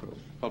recommend approval.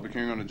 Public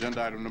hearing on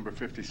agenda item number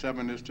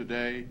 57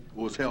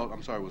 was held on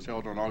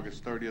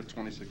August 30th,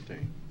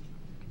 2016.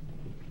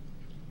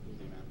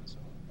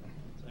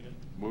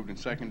 Moved and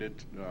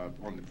seconded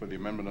for the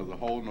amendment of the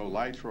whole. No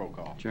lights. Roll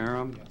call.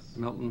 Jerem.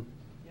 Milton.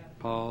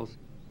 Pauls.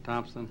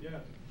 Thompson.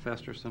 Yes.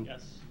 Festerson.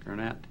 Yes.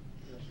 Gurnett.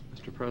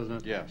 Mr.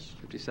 President? Yes.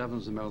 57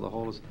 is the amendment of the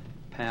whole is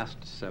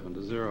passed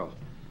 7-0.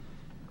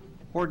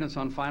 Ordinance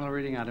on final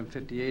reading, item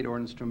 58,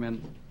 ordinance to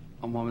amend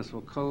Omaha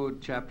Municipal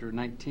Code, Chapter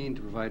 19,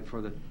 to provide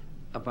for the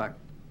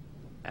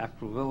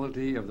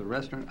applicability of the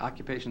restaurant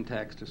occupation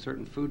tax to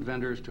certain food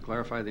vendors to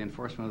clarify the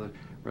enforcement of the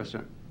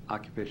restaurant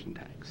occupation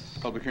tax.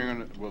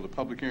 The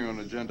public hearing on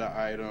agenda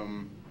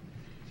item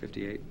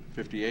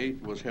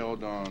 58 was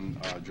held on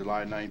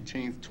July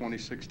 19th,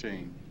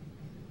 2016.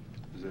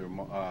 Is there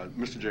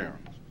Mr. Jerem?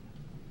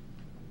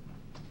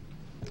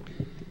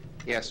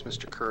 Yes,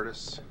 Mr.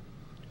 Curtis,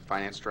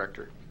 Finance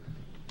Director.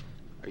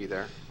 Are you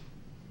there?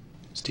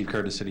 Steve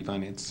Curtis, City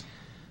Finance.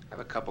 I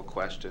have a couple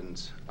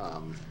questions.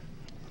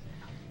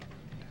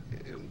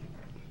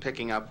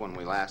 Picking up when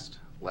we last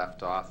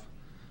left off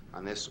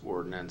on this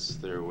ordinance,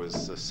 there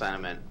was a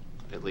sentiment,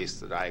 at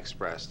least that I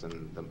expressed,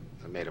 and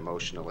I made a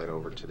motion to lay it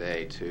over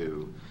today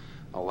to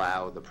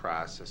allow the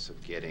process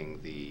of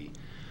getting the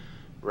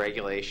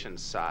regulation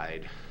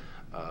side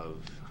of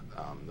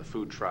the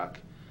food truck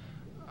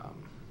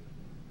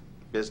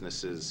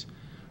businesses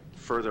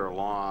further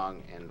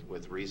along and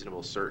with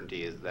reasonable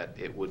certainty that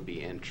it would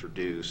be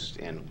introduced,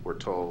 and we're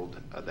told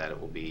that it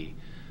will be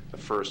the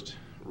first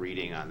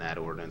reading on that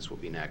ordinance will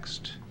be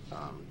next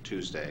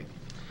Tuesday.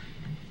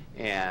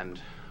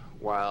 And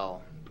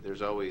while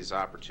there's always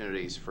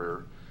opportunities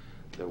for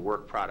the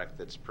work product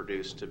that's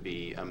produced to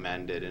be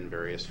amended in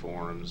various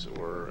forms,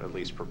 or at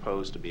least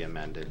proposed to be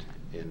amended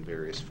in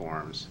various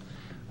forms,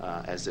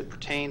 as it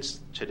pertains to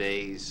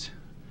today's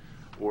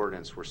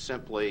ordinance, we're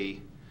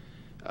simply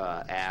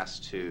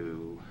asked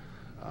to,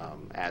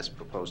 as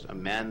proposed,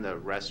 amend the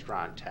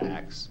restaurant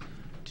tax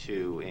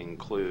to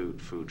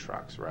include food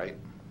trucks, right?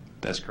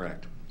 That's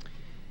correct.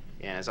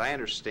 And as I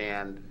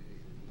understand,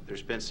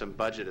 there's been some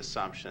budget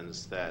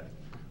assumptions that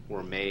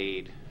were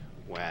made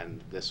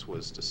when this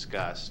was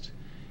discussed,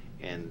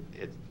 and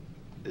it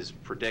is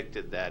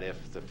predicted that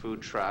if the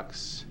food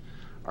trucks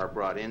are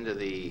brought into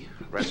the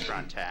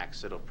restaurant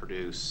tax, it'll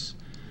produce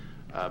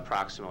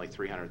approximately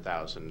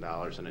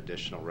 $300,000 in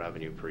additional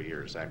revenue per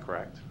year. Is that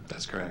correct?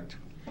 That's correct.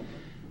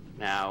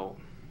 Now,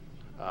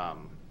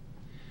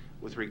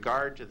 with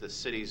regard to the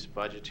city's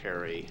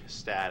budgetary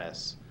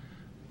status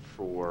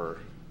for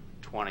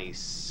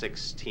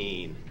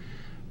 2016,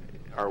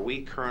 are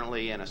we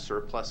currently in a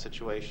surplus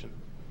situation?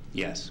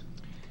 Yes.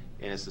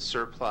 And is the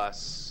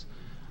surplus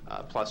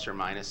plus or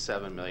minus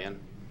 $7 million?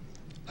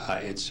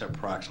 It's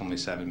approximately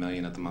 $7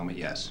 million at the moment,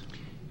 yes.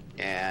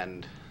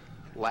 And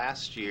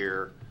last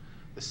year,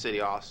 the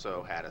city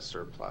also had a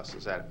surplus.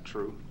 Is that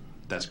true?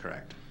 That's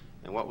correct.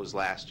 And what was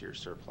last year's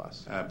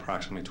surplus?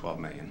 Approximately $12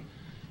 million.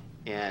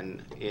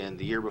 And in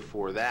the year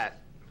before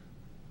that,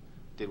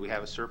 did we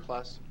have a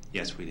surplus?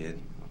 Yes, we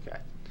did. Okay.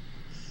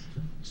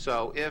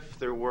 So if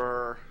there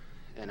were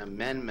an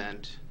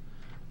amendment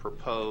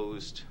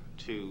proposed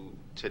to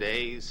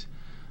today's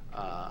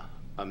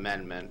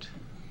amendment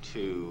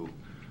to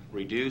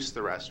reduce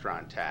the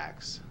restaurant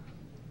tax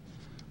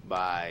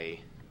by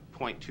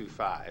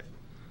 0.25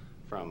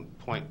 from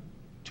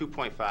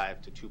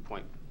 2.5 to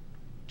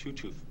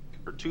 2.22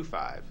 or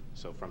 2.5,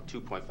 so from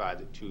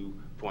 2.5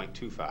 to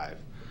 2.25,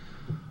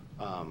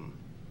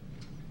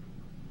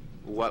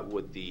 what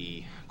would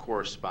the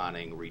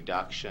corresponding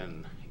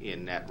reduction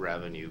in net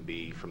revenue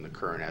be from the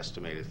current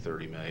estimated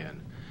 $30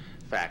 million,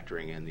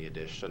 factoring in the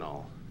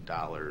additional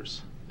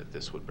dollars that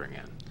this would bring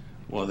in?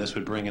 Well, this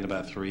would bring in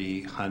about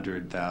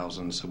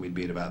 $300,000, so we'd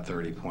be at about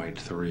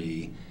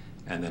 30.3,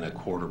 and then a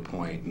quarter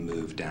point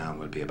move down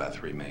would be about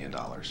 $3 million.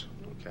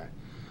 Okay.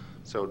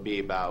 So it would be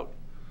about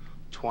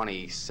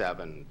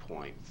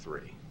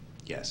 27.3.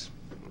 Yes.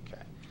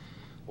 Okay.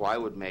 Well, I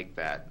would make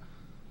that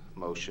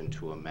motion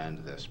to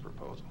amend this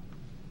proposal.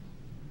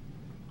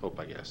 Hope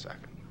I get a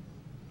second.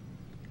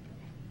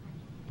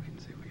 We can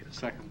see if we get a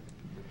second.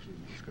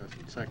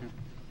 Discussion. Second.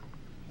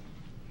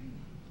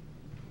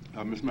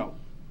 Ms. Melton.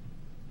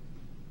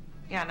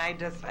 Yeah, and I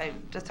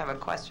just have a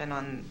question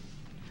on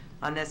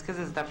this, because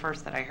this is the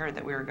first that I heard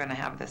that we were going to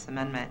have this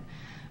amendment.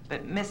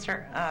 But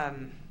Mr.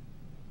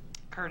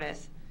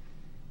 Curtis,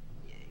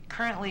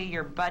 currently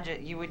your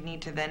budget, you would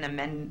need to then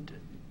amend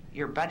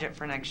your budget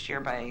for next year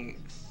by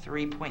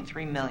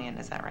 $3.3 million,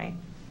 is that right?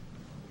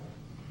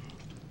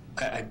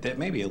 That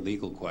may be a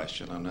legal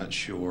question. I'm not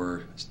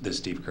sure. The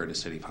Steve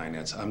Curtis City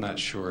Finance. I'm not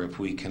sure if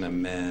we can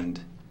amend.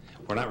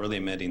 We're not really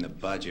amending the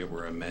budget.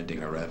 We're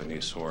amending a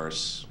revenue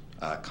source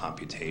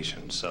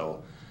computation.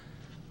 So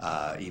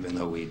even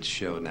though we'd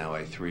show now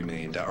a $3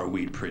 million, or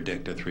we'd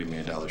predict a $3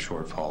 million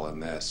shortfall in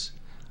this,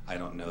 I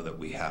don't know that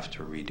we have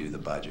to redo the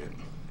budget.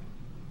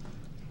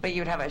 But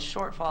you would have a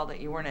shortfall that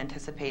you weren't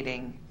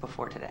anticipating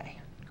before today.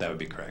 That would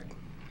be correct.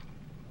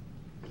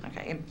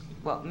 Okay.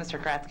 Well,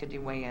 Mr. Kratz, could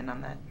you weigh in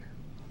on that?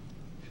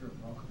 Sure.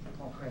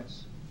 Paul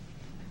Kratz.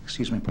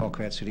 Excuse me, Paul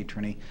Kratz, City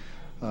Attorney.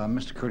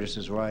 Mr. Curtis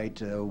is right.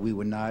 We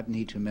would not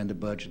need to amend the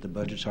budget. The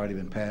budget's already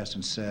been passed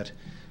and set,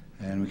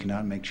 and we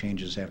cannot make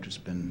changes after it's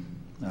been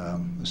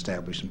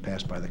established and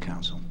passed by the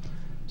council.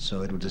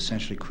 So it would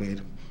essentially create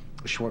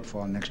a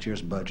shortfall in next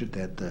year's budget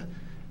that the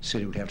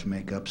city would have to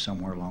make up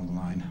somewhere along the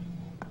line.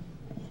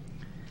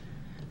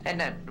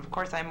 And of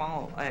course, I'm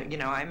all,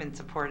 I'm in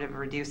support of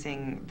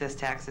reducing this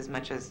tax as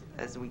much as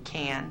we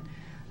can,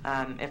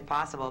 if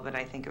possible, but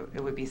I think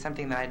it would be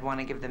something that I'd want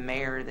to give the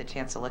mayor the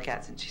chance to look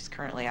at, since she's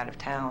currently out of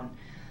town,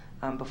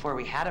 before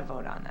we had a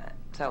vote on that.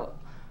 So,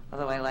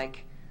 although I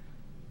like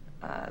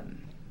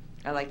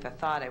the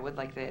thought, I would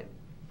like to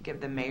give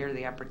the mayor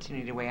the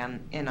opportunity to weigh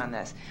in on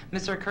this.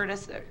 Mr.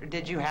 Curtis,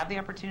 did you have the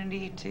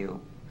opportunity to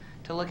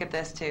look at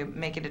this, to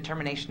make a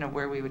determination of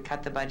where we would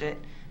cut the budget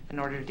in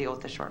order to deal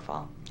with the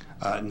shortfall?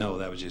 No,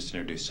 that was just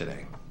introduced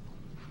today.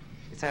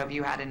 So have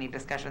you had any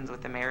discussions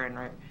with the mayor in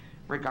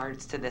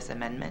regards to this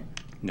amendment?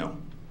 No.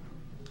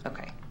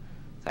 Okay.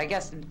 So I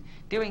guess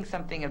doing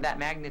something of that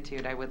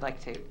magnitude, I would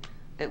like to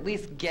at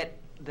least get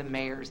the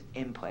mayor's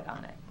input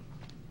on it.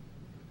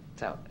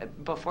 So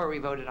before we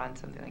voted on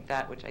something like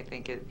that, which I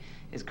think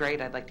is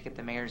great, I'd like to get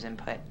the mayor's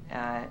input,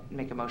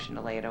 make a motion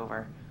to lay it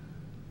over.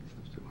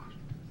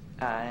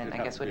 And I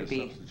guess would it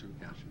be?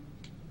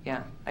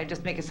 Yeah, I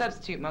just make a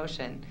substitute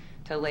motion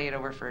to lay it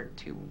over for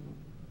two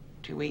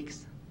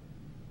weeks.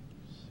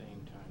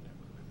 Same time that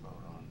we would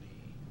vote on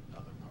the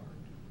other part.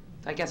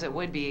 So I guess it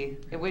would be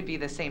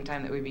the same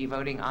time that we'd be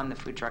voting on the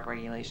food truck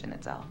regulation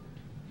itself.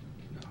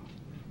 No.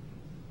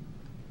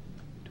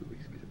 2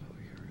 weeks would be the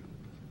public hearing.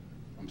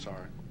 I'm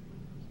sorry.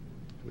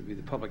 It would be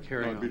the public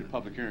hearing. No, it would be the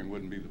public hearing,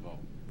 wouldn't be the vote.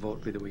 Vote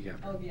would be the week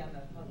after. Oh, yeah, the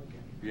public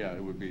hearing. Yeah,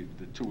 it would be,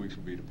 the 2 weeks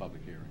would be the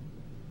public hearing.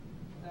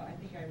 So I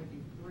think I would do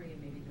 3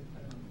 and maybe just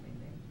put it on the same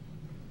day.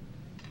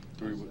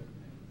 3 weeks.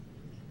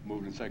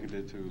 Moved and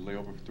seconded to lay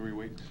over for 3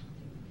 weeks.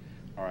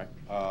 All right.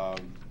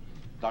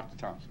 Dr.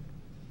 Thompson.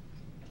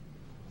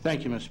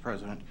 Thank you, Mr.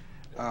 President.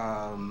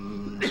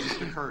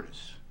 Mr.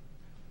 Curtis,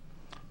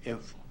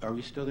 are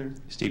we still there?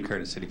 Steve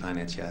Curtis, City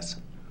Finance, yes.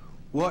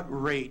 What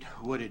rate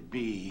would it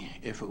be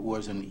if it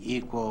was an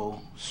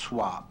equal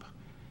swap?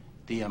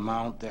 The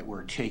amount that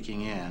we're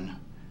taking in,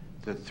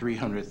 the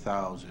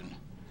 $300,000,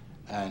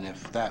 and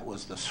if that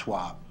was the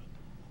swap,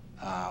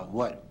 at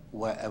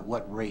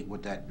what rate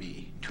would that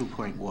be? 2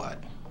 point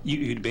what?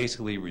 You'd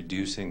basically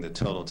reducing the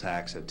total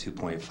tax at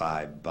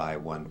 2.5 by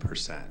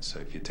 1%. So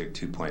if you took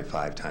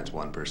 2.5 times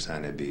 1%,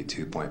 it'd be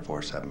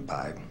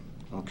 2.475.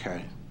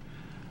 Okay.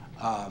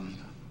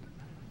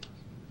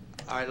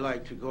 I'd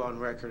like to go on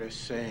record as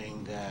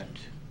saying that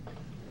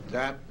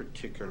that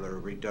particular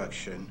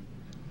reduction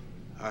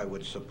I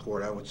would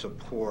support. I would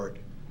support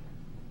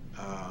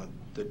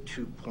the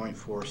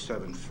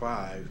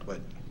 2.475,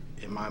 but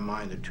in my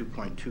mind, the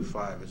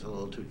 2.25 is a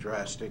little too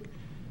drastic,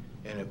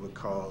 and it would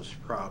cause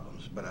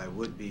problems. But I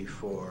would be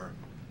for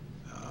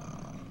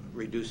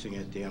reducing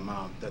it the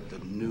amount that the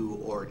new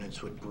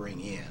ordinance would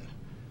bring in.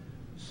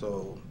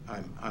 So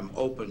I'm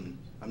open.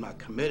 I'm not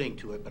committing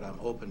to it, but I'm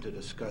open to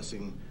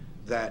discussing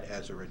that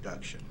as a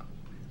reduction.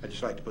 I'd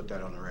just like to put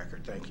that on the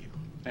record. Thank you.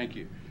 Thank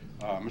you.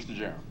 Mr.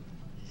 Jerem.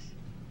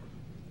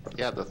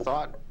 Yeah, the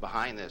thought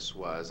behind this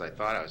was I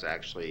thought I was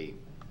actually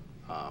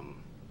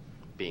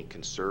being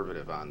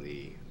conservative on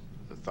the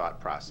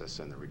thought process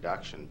and the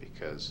reduction,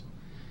 because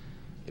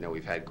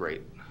we've had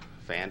great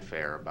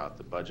fanfare about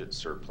the budget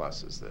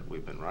surpluses that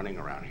we've been running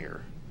around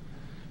here,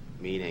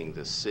 meaning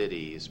the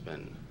city has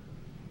been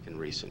in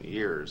recent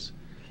years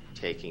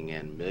taking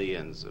in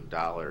millions of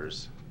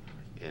dollars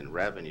in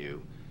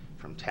revenue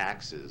from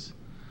taxes,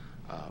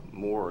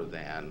 more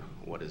than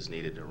what is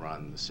needed to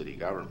run the city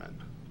government.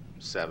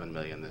 $7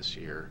 million this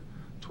year,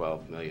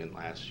 $12 million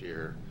last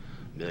year,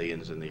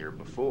 millions in the year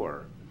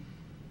before.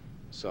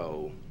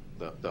 So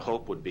the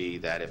hope would be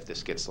that if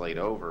this gets laid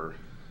over,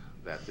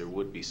 that there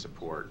would be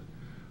support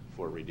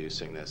for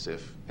reducing this.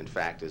 If, in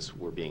fact, as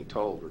we're being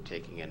told, we're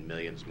taking in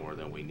millions more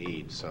than we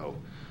need. So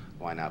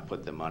why not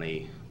put the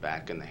money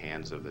back in the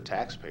hands of the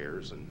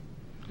taxpayers, and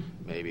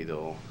maybe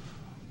they'll,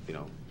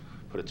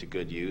 put it to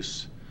good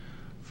use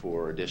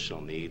for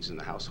additional needs in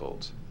the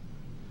households.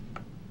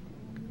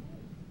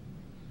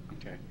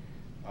 Okay.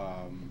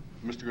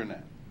 Mr.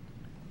 Gurnett.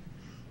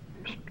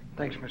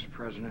 Thanks, Mr.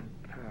 President.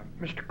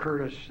 Mr.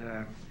 Curtis,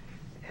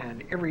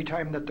 and every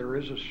time that there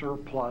is a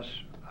surplus,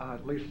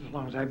 at least as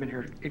long as I've been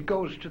here, it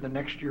goes to the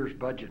next year's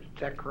budget. Is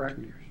that correct?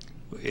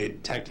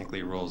 It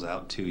technically rolls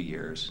out 2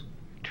 years.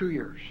 2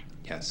 years?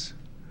 Yes.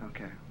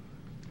 Okay.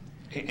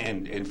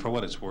 And for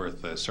what it's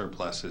worth, the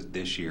surpluses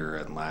this year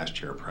and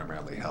last year are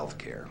primarily health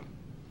care.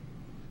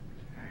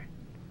 Right.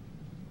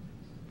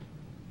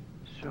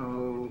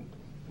 So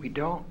we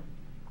don't,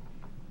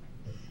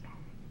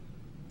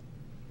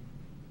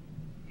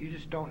 you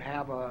just don't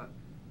have a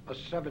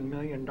 $7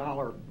 million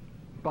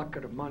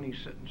bucket of money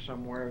sitting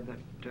somewhere that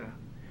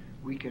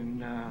we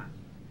can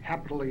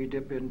happily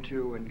dip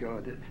into and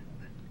go,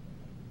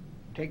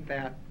 take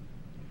that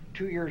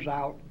 2 years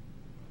out,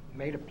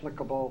 made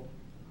applicable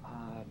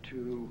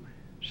to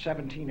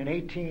 17 and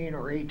 18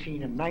 or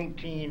 18 and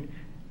 19. Is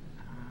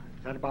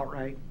that about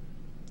right?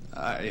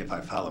 If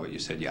I follow what you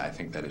said, yeah, I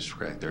think that is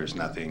correct. There is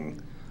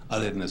nothing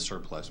other than the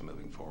surplus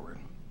moving forward.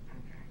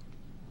 Okay.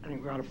 I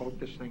think we ought to vote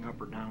this thing up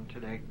or down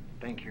today.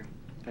 Thank you.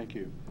 Thank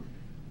you.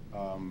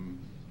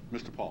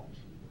 Mr. Pauls.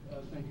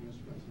 Thank you,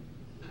 Mr. President.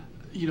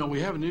 You know,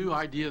 we have a new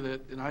idea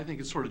that, and I think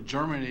it's sort of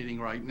germinating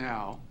right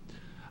now.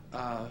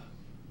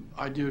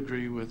 I do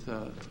agree with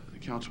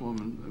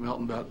Councilwoman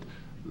Melton about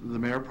the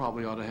mayor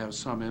probably ought to have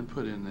some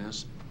input in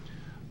this,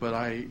 but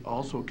I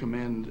also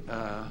commend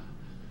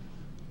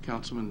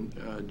Councilman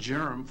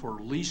Jerem for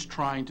at least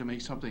trying to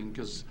make something,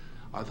 because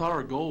I thought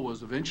our goal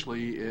was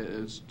eventually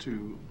is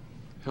to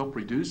help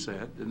reduce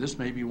that, and this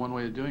may be one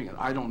way of doing it.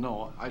 I don't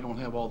know. I don't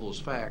have all those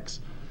facts.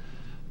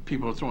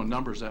 People are throwing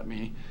numbers at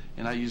me,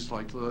 and I used to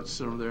like to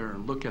sit over there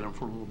and look at them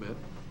for a little bit.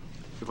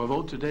 If I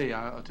vote today,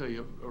 I'll tell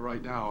you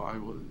right now,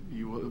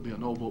 you will be a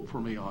no vote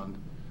for me on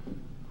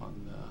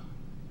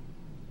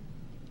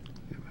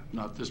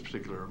not this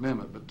particular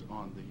amendment, but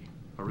on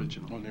the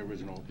original. On the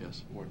original,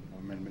 yes.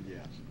 Amendment,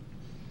 yes.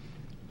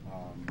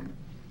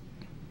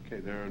 Okay,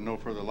 there are no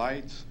further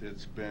lights.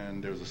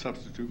 There's a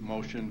substitute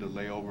motion to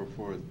lay over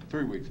for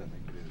 3 weeks, I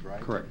think it is,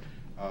 right? Correct.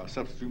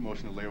 Substitute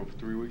motion to lay over for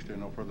 3 weeks. There are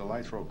no further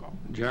lights. Roll call.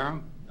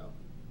 Jerem? No.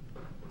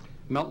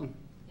 Melton?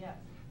 Yes.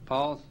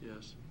 Pauls?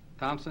 Yes.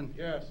 Thompson?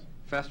 Yes.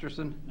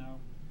 Festerson? No.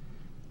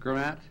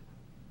 Gurnett?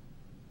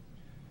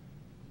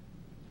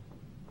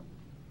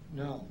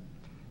 No.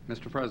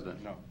 Mr.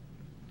 President? No.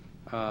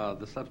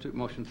 The substitute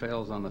motion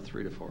fails on the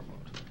 3-4 vote.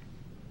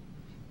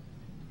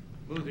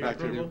 Move the Back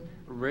to approval.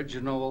 The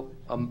original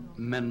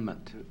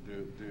amendment.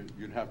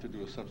 You'd have to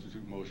do a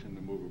substitute motion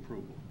to move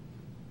approval.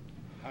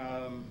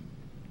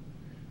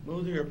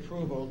 Move the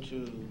approval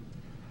to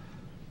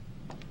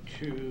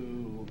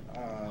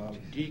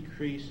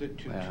decrease it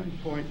to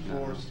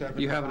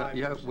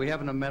 2.475. We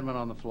have an amendment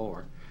on the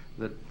floor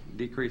that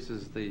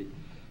decreases the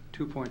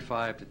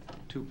 2.5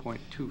 to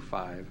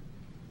 2.25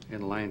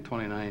 in line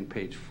 29,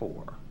 page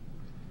 4.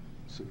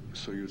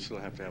 So you still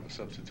have to have a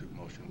substitute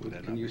motion. Would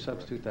that Can not you be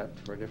substitute that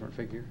for a different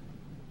figure?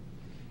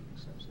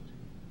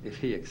 If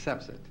he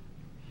accepts it,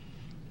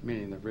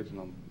 meaning the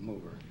original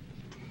mover.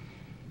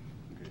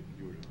 Okay,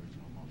 you were the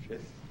original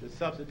motion. The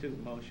substitute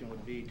motion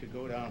would be to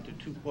go down to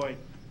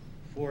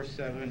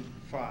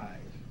 2.475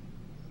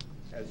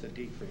 as a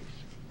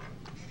decrease.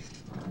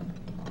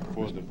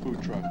 For the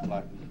food truck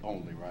lot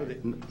only, right?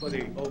 For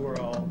the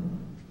overall.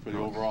 For the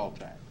overall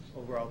tax.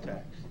 Overall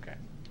tax. Okay.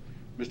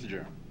 Mr.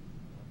 Jerem.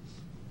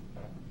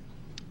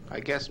 I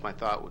guess my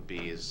thought would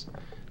be is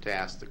to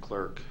ask the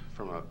clerk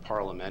from a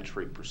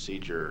parliamentary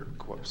procedure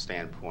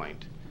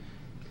standpoint,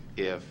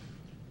 if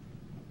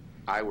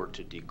I were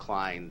to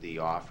decline the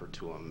offer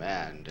to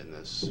amend and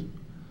this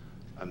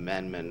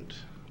amendment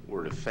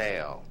were to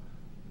fail,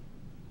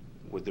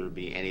 would there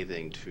be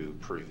anything to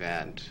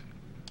prevent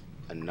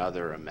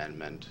another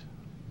amendment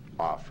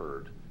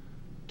offered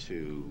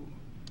to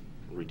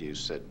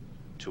reduce it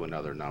to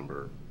another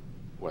number,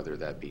 whether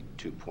that be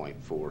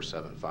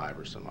 2.475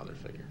 or some other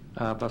figure?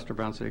 Buster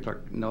Brown, City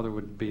Clerk. No, there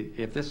would be,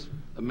 if this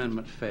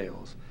amendment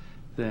fails,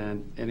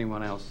 then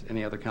anyone else,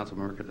 any other council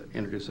member could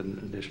introduce an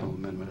additional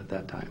amendment at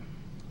that time.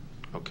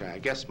 Okay, I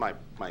guess my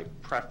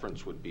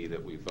preference would be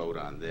that we vote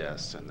on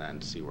this and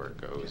then see where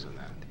it goes and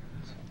then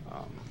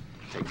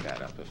take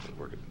that up if it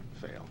were to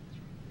fail.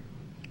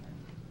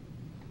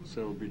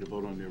 So it would be to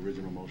vote on the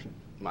original motion?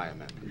 My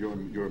amendment. Your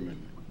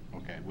amendment.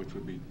 Okay, which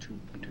would be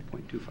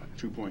 2.25.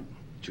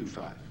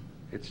 2.25.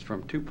 It's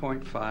from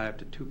 2.5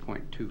 to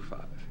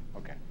 2.25.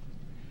 Okay.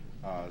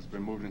 It's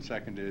been moved and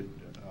seconded.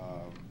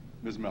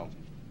 Ms. Melton.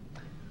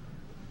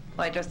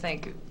 Well, I just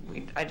think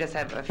I just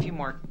have a few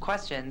more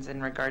questions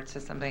in regards to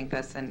something like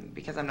this, and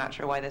because I'm not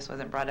sure why this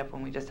wasn't brought up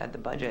when we just had the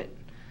budget,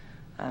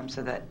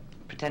 so that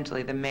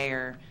potentially the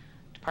mayor,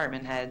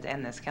 department heads,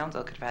 and this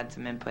council could have had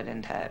some input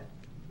into,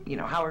 you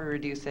know, how we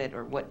reduce it,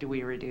 or what do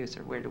we reduce,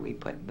 or where do we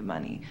put the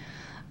money.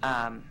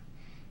 And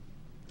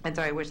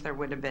so I wish there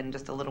would have been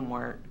just a little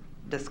more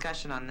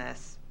discussion on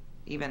this,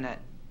 even at,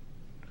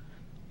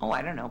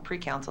 I don't know,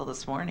 pre-council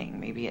this morning,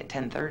 maybe at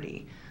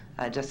 10:30,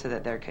 just so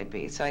that there could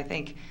be. So I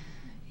think,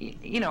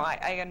 you know,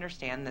 I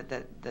understand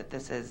that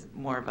this is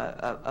more of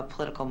a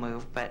political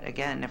move, but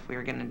again, if we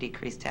were going to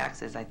decrease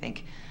taxes, I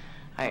think,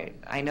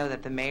 I know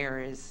that the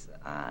mayor is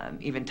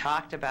even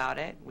talked about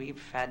it.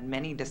 We've had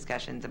many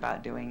discussions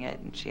about doing it,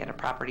 and she had a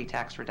property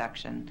tax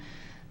reduction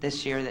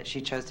this year that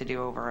she chose to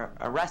do over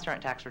a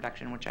restaurant tax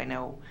reduction, which I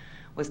know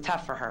was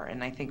tough for her.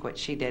 And I think what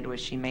she did was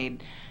she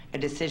made a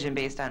decision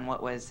based on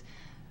what was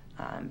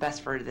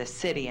best for the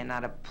city and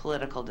not a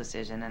political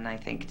decision. And I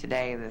think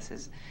today this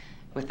is,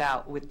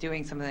 with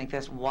doing something like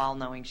this while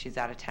knowing she's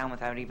out of town,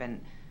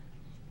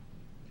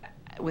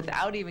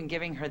 without even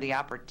giving her the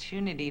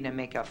opportunity to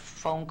make a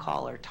phone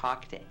call or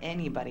talk to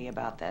anybody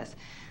about this,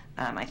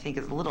 I think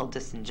is a little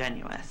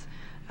disingenuous.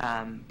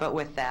 But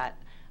with that,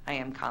 I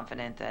am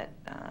confident that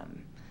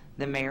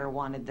the mayor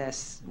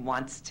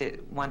wants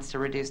to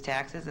reduce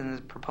taxes and is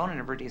a proponent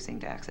of reducing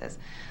taxes.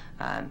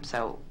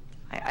 So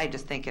I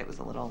just think it was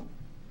a little,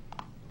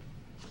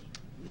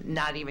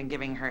 not even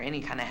giving her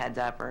any kind of heads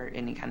up or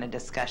any kind of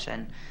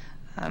discussion,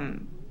 a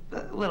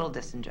little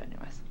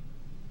disingenuous.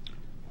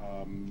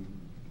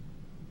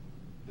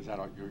 Is that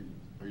all?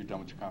 Are you done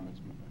with your comments?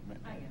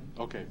 I am.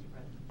 Okay.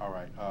 All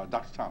right.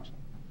 Dr. Thompson.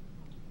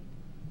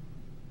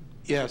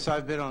 Yes,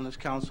 I've been on this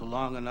council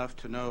long enough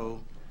to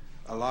know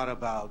a lot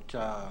about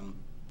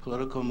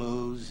political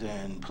moves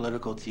and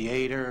political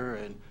theater,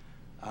 and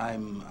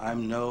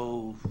I'm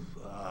no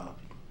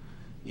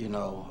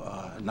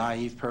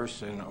naive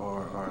person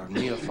or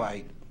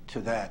neophyte to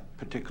that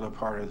particular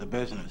part of the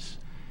business.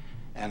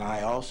 And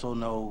I also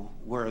know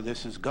where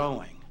this is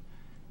going.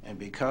 And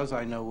because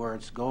I know where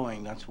it's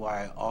going, that's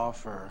why I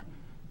offer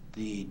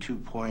the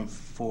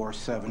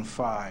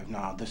 2.475.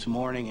 Now, this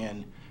morning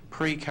in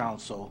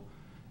pre-council,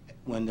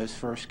 when this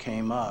first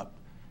came up,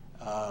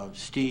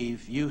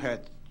 Steve,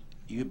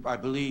 I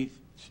believe,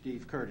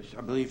 Steve Curtis,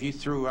 I believe you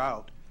threw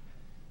out,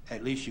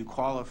 at least you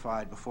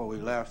qualified before we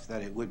left,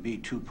 that it would be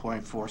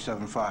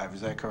 2.475.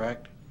 Is that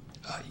correct?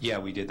 Yeah,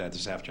 we did that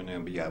this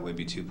afternoon, but yeah, it would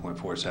be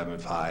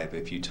 2.475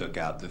 if you took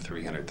out the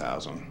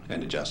 300,000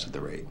 and adjusted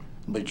the rate.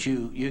 But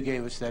you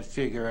gave us that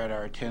figure at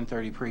our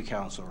 10:30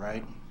 pre-council,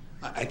 right?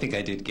 I think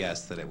I did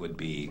guess that it would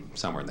be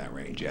somewhere in that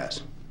range,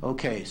 yes.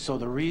 Okay, so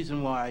the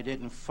reason why I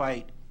didn't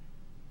fight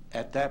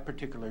at that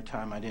particular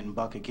time, I didn't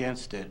buck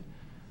against it,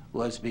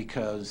 was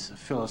because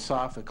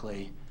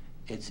philosophically,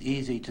 it's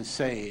easy to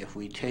say if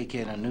we take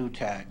in a new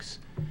tax,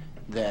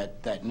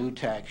 that new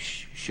tax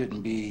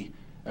shouldn't be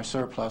a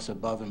surplus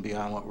above and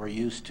beyond what we're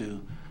used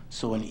to.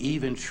 So an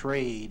even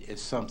trade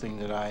is something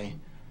that I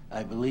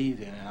believe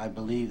in, and I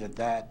believe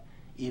that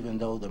even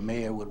though the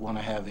mayor would want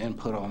to have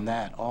input on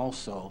that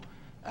also,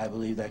 I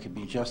believe that could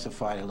be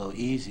justified a little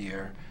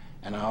easier.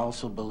 And I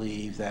also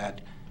believe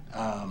that,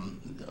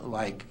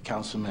 like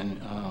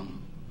Councilman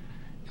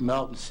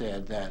Melton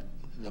said, that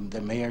the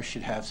mayor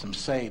should have some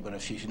say, but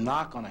if she's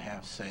not going to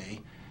have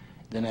say,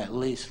 then at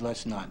least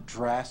let's not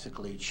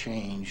drastically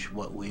change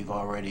what we've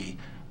already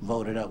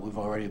voted up. We've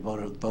already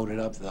voted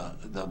up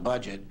the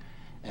budget,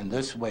 and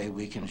this way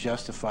we can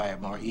justify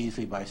it more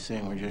easily by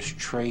saying we're just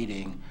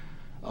trading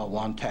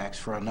one tax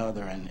for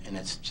another, and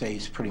it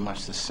stays pretty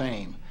much the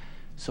same.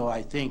 So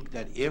I think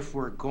that if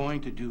we're going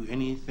to do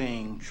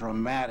anything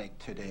dramatic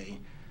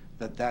today,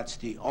 that's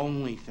the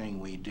only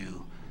thing we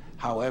do.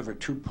 However,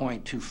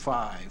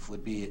 2.25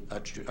 would be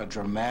a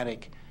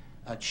dramatic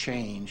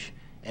change,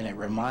 and it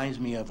reminds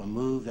me of a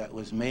move that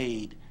was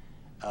made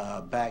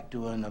back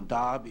during the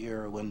Dobb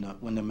era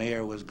when the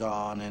mayor was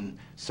gone and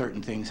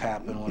certain things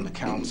happened when the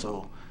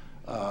council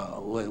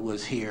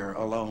was here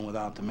alone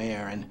without the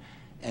mayor,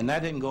 and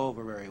that didn't go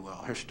over very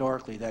well.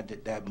 Historically,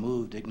 that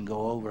move didn't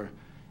go over,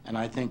 and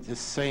I think this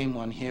same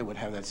one here would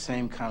have that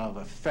same kind of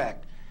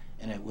effect,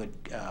 and it would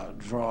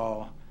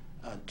draw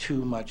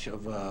too much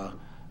of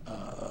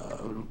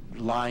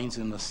lines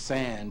in the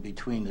sand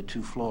between the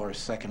two floors,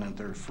 second and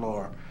third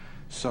floor.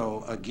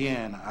 So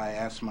again, I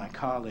ask my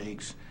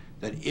colleagues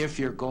that if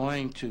you're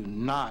going to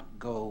not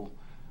go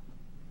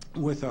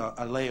with a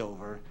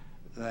layover,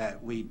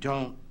 that we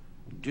don't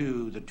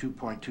do the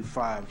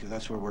 2.25, because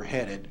that's where we're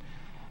headed,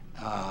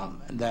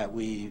 that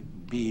we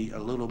be a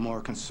little more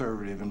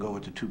conservative and go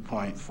with the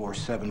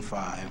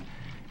 2.475,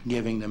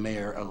 giving the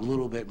mayor a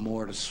little bit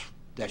more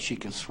that she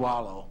can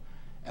swallow,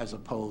 as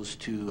opposed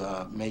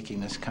to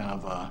making this kind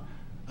of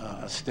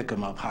a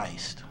stick-em-up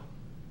heist.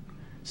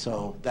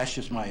 So that's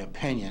just my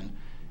opinion,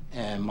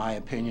 and my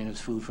opinion is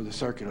food for the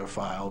circular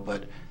file,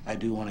 but I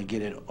do want to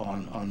get it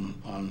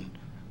on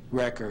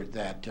record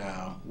that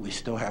we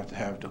still have to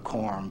have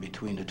decorum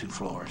between the two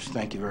floors.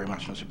 Thank you very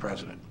much, Mr.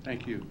 President.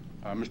 Thank you.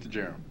 Mr.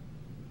 Jerem.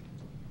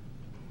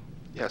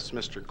 Yes,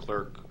 Mr.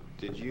 Clerk,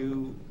 did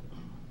you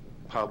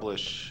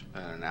publish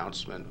an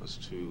announcement as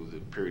to the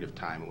period of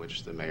time in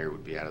which the mayor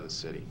would be out of the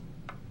city?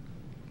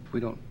 We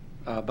don't,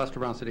 Buster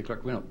Brown, City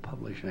Clerk, we don't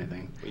publish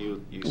anything.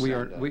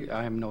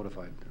 I am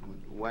notified.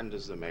 When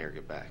does the mayor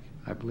get back?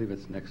 I believe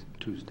it's next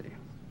Tuesday.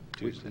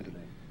 Tuesday.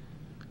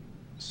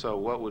 So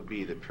what would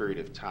be the period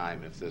of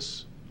time if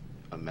this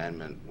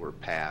amendment were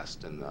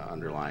passed and the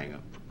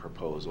underlying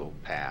proposal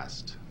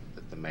passed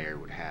that the mayor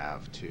would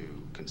have to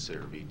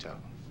consider veto?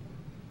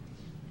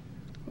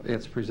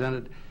 It's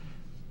presented,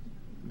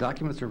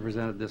 documents are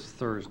presented this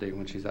Thursday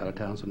when she's out of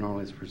town, so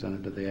normally it's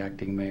presented to the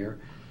acting mayor.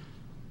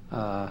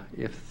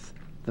 If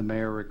the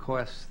mayor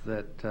requests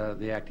that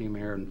the acting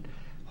mayor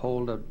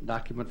hold a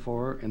document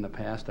for her, in the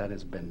past that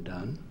has been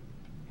done.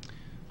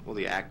 Well,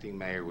 the acting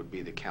mayor would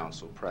be the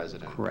council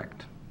president.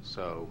 Correct.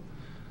 So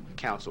the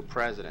council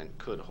president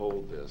could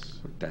hold this.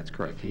 That's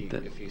correct.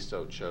 If he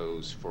so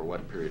chose, for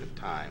what period of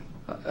time?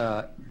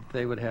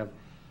 They would have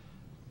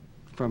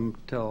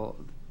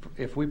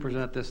if we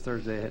present this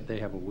Thursday, they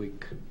have a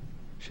week.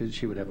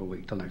 She would have a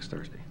week till next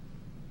Thursday.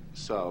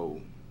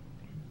 So,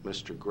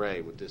 Mr.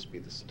 Gray, would this be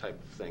this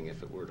type of thing,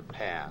 if it were to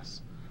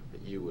pass,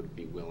 that you would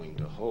be willing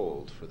to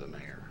hold for the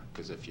mayor?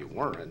 Because if you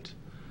weren't,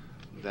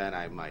 then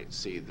I might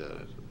see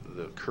the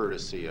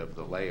courtesy of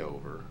the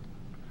layover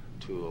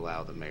to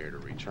allow the mayor to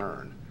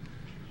return.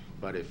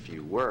 But if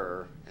you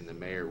were, and the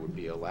mayor would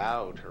be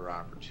allowed her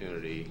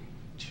opportunity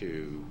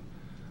to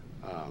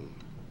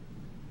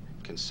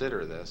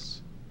consider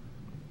this,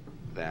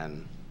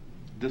 then...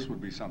 This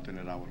would be something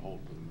that I would hold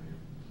for the mayor.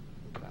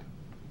 Okay.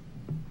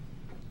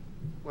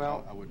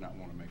 Well, I would not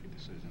want to make a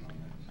decision on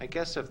that. I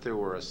guess if there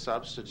were a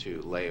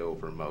substitute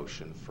layover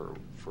motion for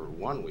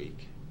 1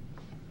 week,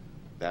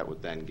 that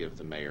would then give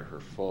the mayor her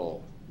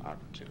full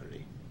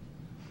opportunity,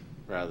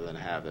 rather than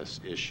have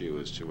this issue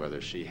as to whether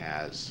she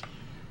has,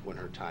 when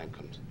her time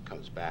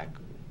comes back,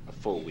 a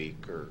full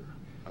week or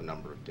a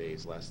number of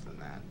days less than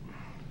that.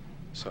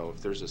 So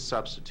if there's a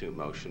substitute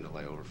motion to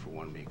lay over for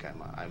 1 week,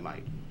 I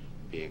might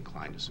be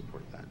inclined to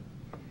support that.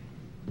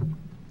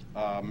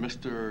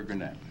 Mr.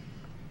 Gurnett.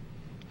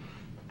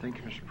 Thank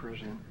you, Mr.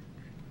 President.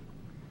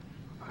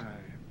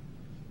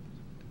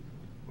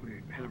 We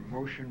had a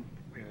motion,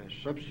 we had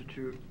a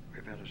substitute,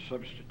 we've had a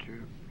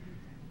substitute,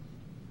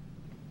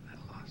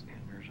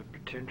 and there's a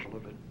potential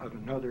of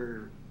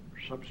another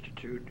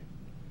substitute.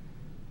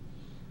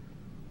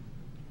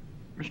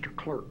 Mr.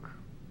 Clerk,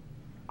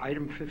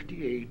 item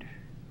 58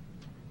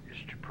 is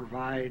to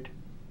provide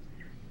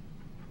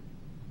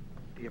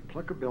the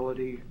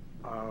applicability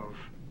of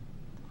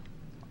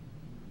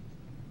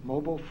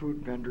mobile food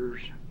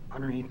vendors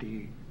underneath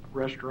the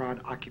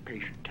restaurant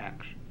occupation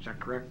tax. Is that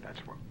correct? That's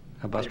what.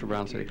 Buster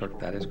Brown, City Clerk,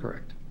 that is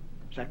correct.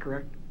 Is that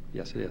correct?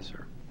 Yes, it is,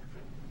 sir.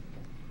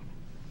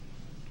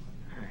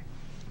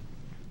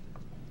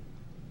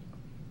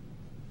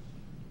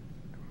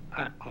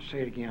 I'll say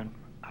it again.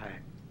 I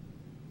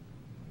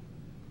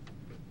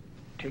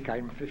take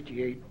item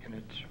 58 in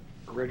its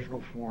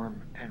original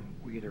form, and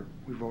we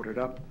vote it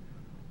up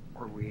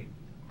or we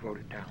vote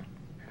it down.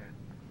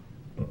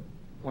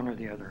 One or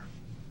the other.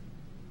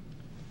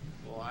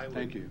 Well,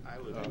 Thank you.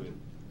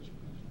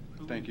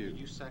 Thank you. Did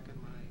you second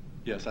my?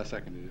 Yes, I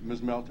seconded it.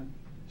 Ms. Melton?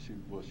 She'd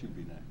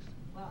be next.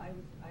 Well, I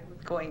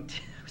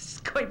was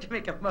going to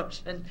make a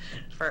motion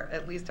for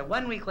at least a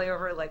 1 week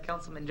layover, like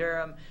Councilman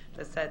Durham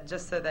just said,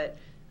 just so that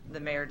the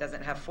mayor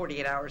doesn't have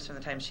 48 hours from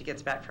the time she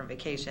gets back from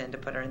vacation to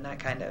put her in that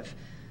kind of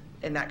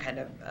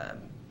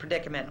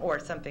predicament, or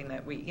something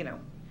that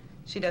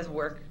she does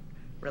work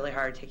really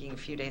hard. Taking a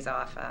few days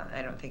off,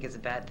 I don't think is a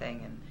bad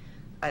thing, and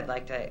I'd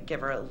like to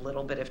give her a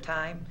little bit of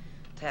time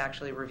to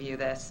actually review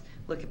this,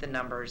 look at the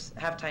numbers,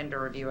 have time to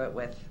review it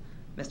with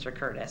Mr.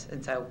 Curtis.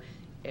 And so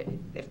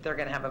if they're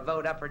going to have a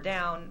vote up or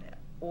down,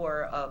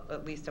 or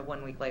at least a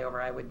 1 week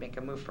layover, I would make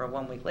a move for a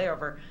 1 week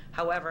layover.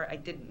 However, I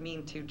didn't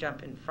mean to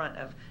jump in front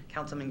of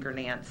Councilman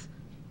Gurnant's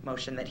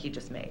motion that he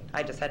just made.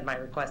 I just had my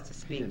request to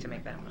speak to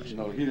make that motion.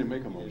 No, he didn't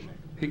make a motion.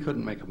 He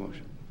couldn't make a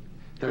motion.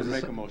 There's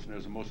a motion.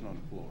 There's a motion on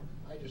the floor.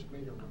 I just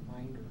made a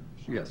reminder.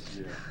 Yes.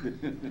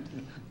 Yeah.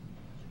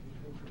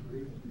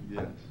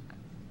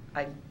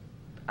 Yes.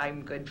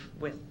 I'm good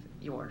with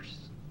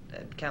yours,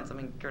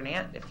 Councilman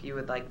Gurnant, if you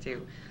would like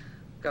to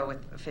go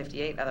with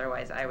 58.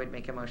 Otherwise, I would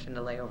make a motion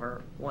to lay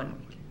over 1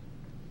 week.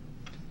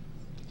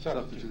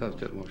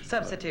 Substitute motion.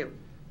 Substitute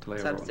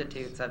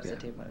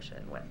Yeah. motion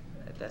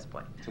at this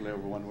point. To lay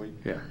over 1 week?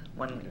 Yeah.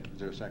 1 week. Is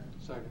there a second?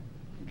 Second.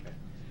 Okay.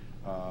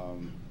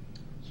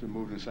 So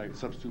moved and seconded.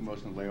 Substitute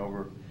motion to lay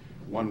over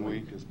 1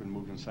 week. It's been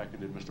moved and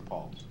seconded. Mr.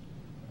 Pauls.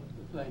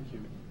 Thank you.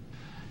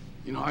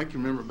 I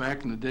can remember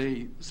back in the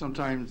day,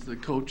 sometimes the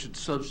coach would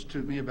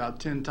substitute me about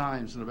 10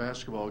 times in a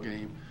basketball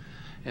game.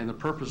 And the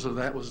purpose of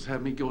that was to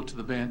have me go to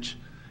the bench,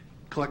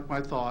 collect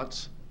my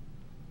thoughts,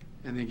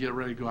 and then get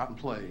ready to go out and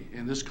play.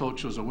 And this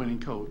coach was a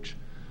winning coach.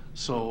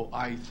 So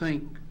I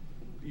think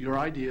your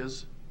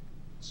ideas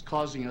is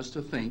causing us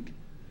to think,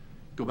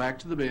 go back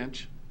to the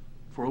bench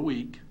for a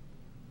week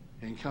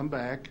and come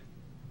back,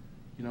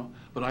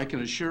 But I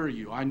can assure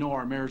you, I know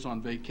our mayor's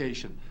on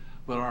vacation,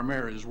 but our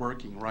mayor is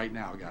working right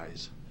now,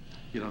 guys.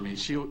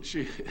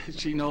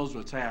 She knows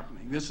what's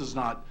happening. This is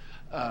not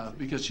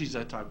because she's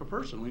that type of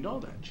person. We know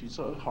that. She's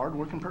a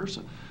hard-working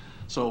person.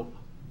 So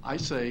I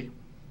say,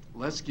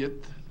 let's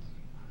get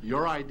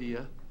your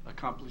idea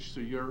accomplished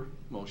through your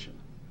motion.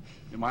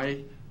 Am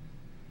I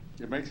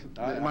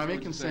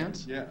making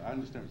sense? Yeah, I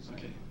understand what you're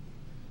saying.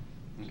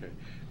 Okay.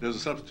 There's a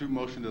substitute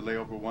motion to lay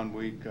over 1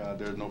 week.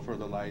 There's no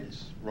further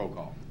lights. Roll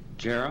call.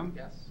 Jerem?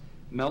 Yes.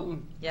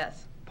 Milton?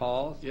 Yes.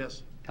 Pauls?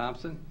 Yes.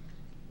 Thompson?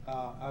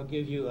 I'll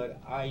give you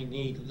I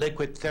need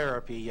liquid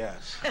therapy,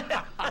 yes.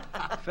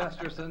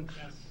 Festerson?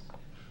 Yes.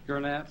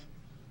 Gurnett?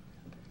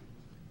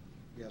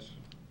 Yes.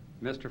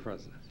 Mr.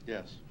 President?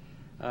 Yes.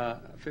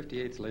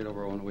 58's laid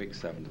over 1 week,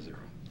 7-0.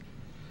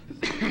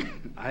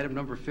 Item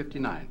number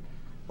 59,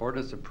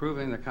 ordinance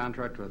approving the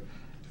contract with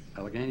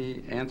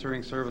Allegheny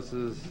Answering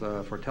Services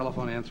for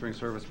telephone answering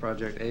service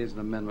project. A is an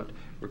amendment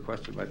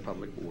requested by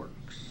Public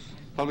Works.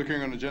 Public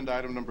hearing on agenda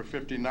item number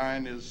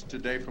 59 is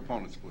today.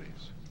 Proponents, please.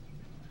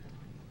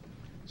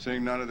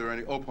 Seeing none, are there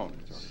any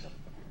opponents?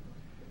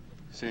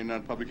 Seeing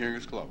none, public hearing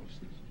is closed.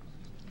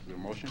 Is there a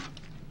motion?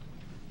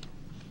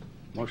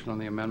 Motion on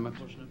the amendment?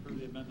 Motion to approve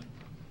the amendment.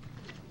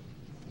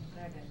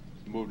 Second.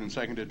 Moved and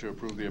seconded to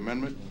approve the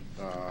amendment.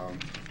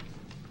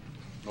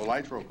 No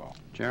lights, roll call.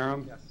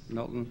 Jerem? Yes.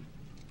 Milton?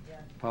 Yes.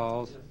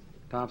 Pauls?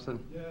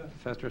 Thompson? Yes.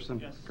 Festerson?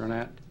 Yes.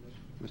 Gurnett?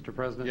 Mr.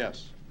 President?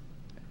 Yes.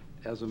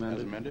 As amended?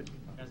 As amended.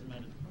 As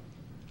amended.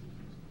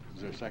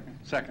 Is there a second?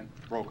 Second.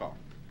 Roll call.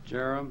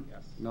 Jerem?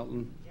 Yes.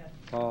 Milton? Yes.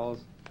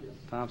 Pauls? Yes.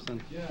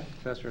 Thompson? Yes.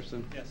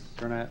 Festerson? Yes.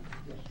 Gurnett?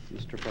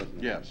 Yes. Mr.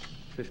 President? Yes.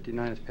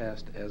 59 is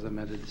passed as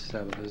amended,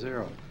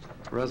 7-0.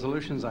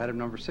 Resolutions, item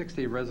number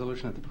 60,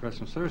 resolution of the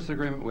professional services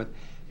agreement with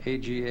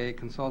AGA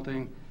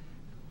Consulting,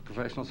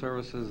 professional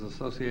services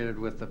associated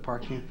with the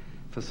parking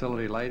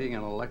facility lighting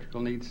and electrical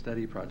needs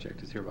study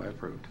project is hereby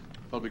approved.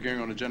 Public hearing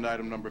on agenda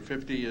item number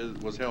 50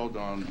 was held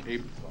on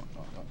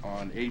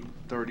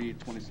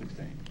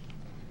 8/30/2016.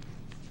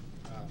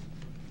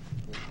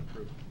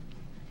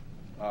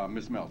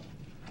 Ms. Melton.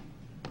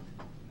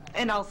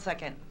 And I'll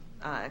second.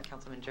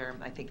 Councilman Jerem,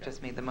 I think,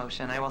 just made the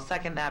motion. I will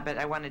second that, but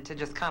I wanted to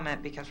just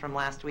comment because from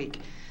last week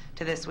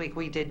to this week,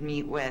 we did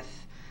meet with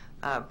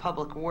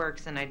Public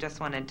Works, and I just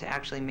wanted to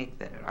actually make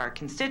our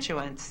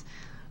constituents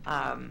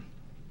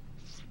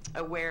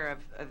aware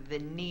of the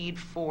need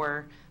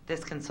for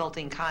this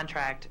consulting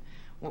contract.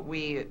 What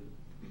we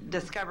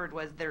discovered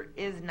was there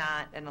is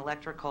not an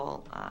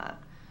electrical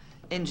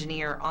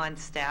engineer on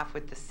staff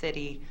with the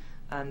city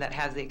that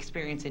has the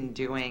experience in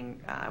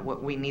doing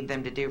what we need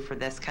them to do for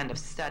this kind of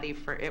study.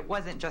 It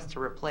wasn't just to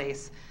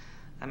replace.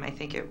 I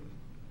think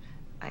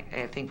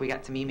we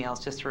got some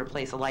emails just to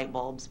replace light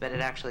bulbs, but it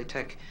actually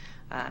took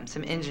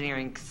some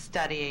engineering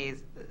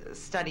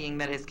studying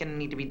that is going to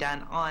need to be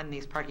done on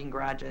these parking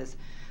garages.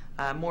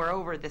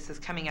 Moreover, this is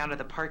coming out of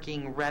the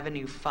parking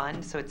revenue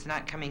fund, so it's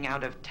not coming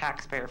out of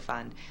taxpayer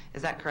fund.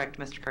 Is that correct,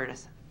 Mr.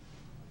 Curtis?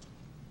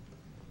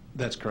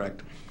 That's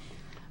correct.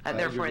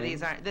 Therefore,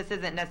 this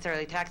isn't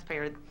necessarily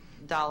taxpayer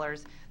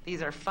dollars.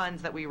 These are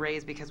funds that we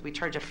raise because we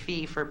charge a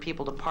fee for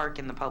people to park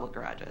in the public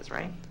garages,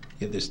 right?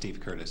 Yeah, this is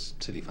Steve Curtis,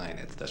 City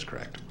Finance. That's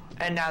correct.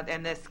 And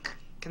this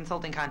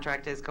consulting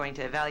contract is going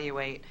to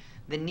evaluate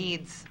the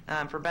needs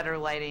for better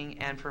lighting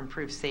and for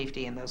improved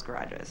safety in those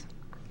garages.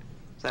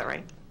 Is that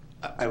right?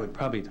 I would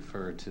probably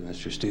defer to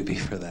Mr. Stubbe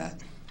for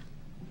that.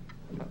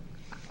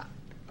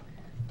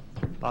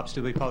 Bob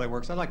Stubbe, Public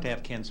Works. I'd like to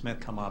have Ken Smith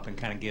come up and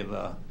kind of give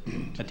a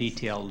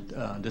detailed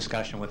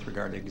discussion with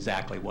regard to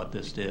exactly what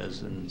this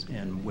is,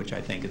 and which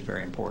I think is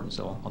very important.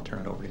 So I'll turn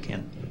it over to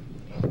Ken.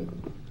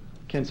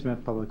 Ken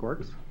Smith, Public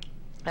Works.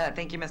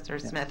 Thank you, Mr.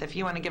 Smith. If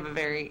you want to give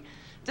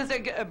just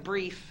a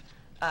brief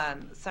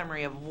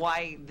summary of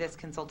why this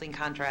consulting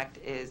contract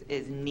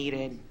is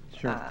needed,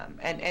 sure.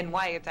 And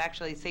why it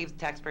actually saves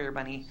taxpayer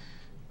money,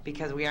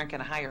 because we aren't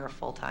going to hire a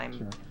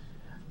full-time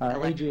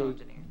electrical engineer.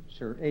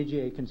 Sure.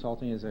 AGA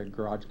Consulting is a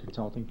garage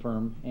consulting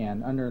firm,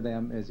 and under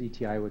them is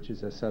ETI, which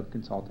is a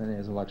sub-consultant,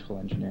 as electrical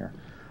engineer.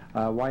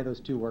 Why those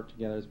two work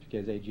together is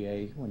because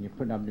AGA, when you're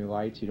putting up new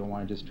lights, you don't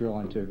want to just drill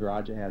into a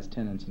garage that has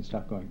tenants and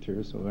stuff going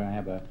through. So we're going to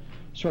have a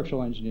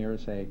structural engineer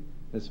say,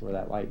 this is where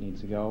that light needs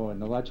to go. And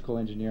the electrical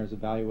engineers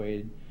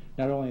evaluated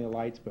not only the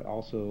lights, but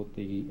also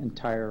the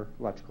entire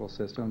electrical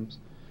systems.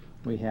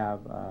 We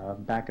have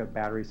backup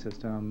battery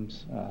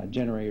systems,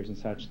 generators and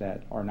such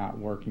that are not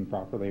working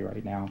properly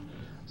right now.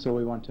 So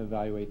we want to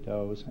evaluate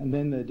those. And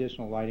then the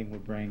additional lighting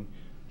would bring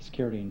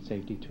security and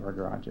safety to our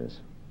garages.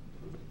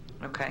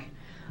 Okay.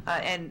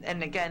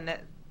 And again,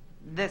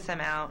 this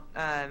amount,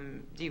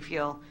 do you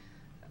feel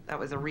that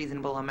was a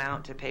reasonable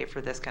amount to pay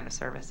for this kind of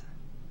service?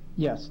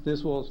 Yes,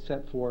 this will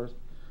set forth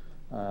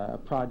a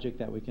project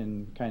that we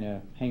can kind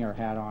of hang our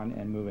hat on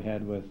and move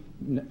ahead with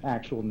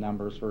actual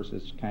numbers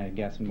versus kind of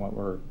guessing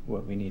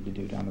what we need to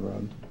do down the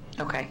road.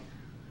 Okay.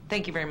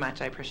 Thank you very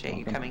much. I appreciate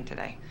you coming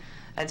today.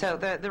 And so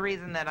the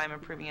reason that I'm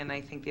approving, and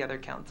I think the other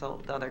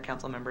council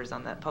members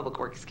on the Public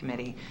Works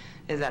Committee,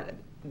 is that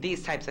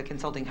these types of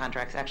consulting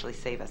contracts actually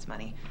save us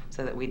money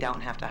so that we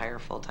don't have to hire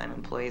full-time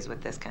employees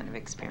with this kind of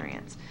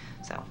experience.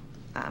 So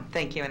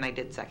thank you, and I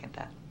did second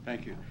that.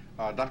 Thank you.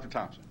 Dr.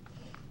 Thompson.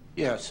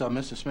 Yes,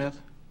 Mr.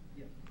 Smith?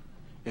 Yes.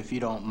 If you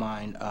don't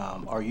mind,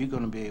 are you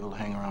going to be able to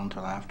hang around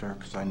until after,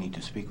 because I need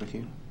to speak with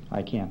you?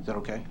 I can. Is that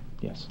okay?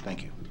 Yes.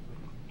 Thank you.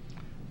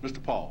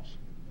 Mr. Pauls.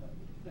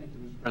 Thank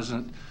you, Mr.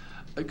 President.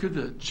 Could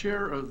the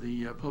chair of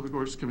the Public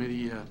Works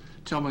Committee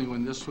tell me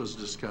when this was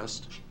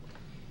discussed?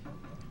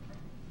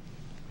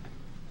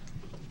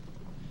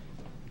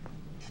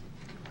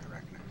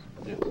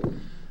 Yes.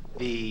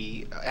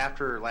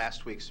 After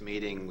last week's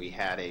meeting, we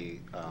had a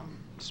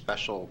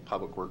special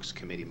Public Works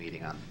Committee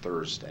meeting on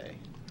Thursday,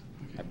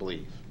 I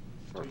believe.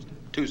 Or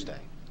Tuesday.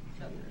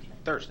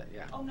 Thursday,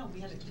 yeah. Oh, no,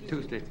 we had it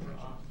Tuesday.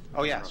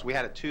 Oh, yes, we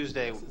had a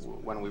Tuesday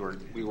when we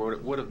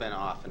would have been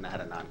off and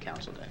had a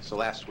non-council day. So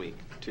last week,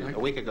 a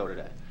week ago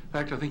today. In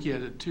fact, I think you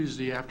had it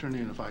Tuesday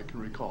afternoon, if I can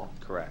recall.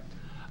 Correct.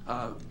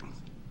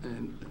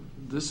 And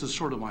this is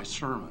sort of my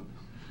sermon.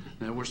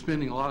 Now, we're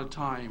spending a lot of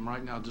time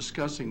right now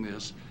discussing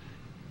this.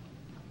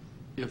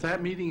 If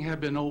that meeting had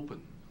been open,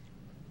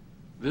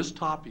 this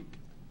topic,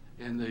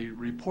 and the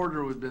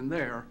reporter would have been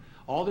there,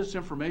 all this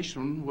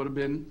information would have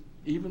been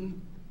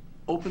even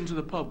open to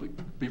the public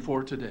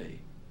before today.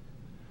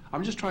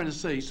 I'm just trying to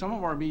say some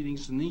of our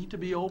meetings need to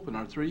be open.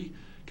 Our three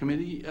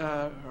committee,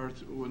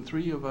 when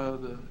three of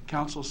the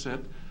council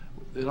said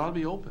it ought to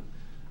be open.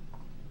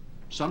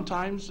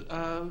 Sometimes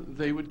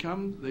they would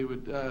come,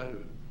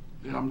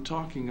 and I'm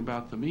talking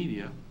about the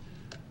media,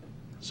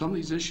 some of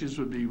these issues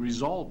would be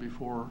resolved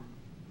before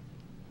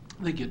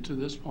they get to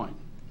this point.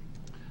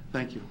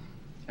 Thank you.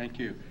 Thank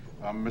you.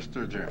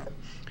 Mr. Jerem.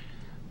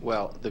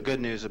 Well, the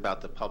good news about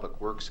the Public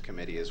Works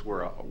Committee is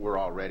we're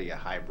already a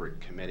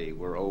hybrid committee.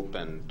 We're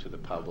open to the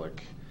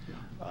public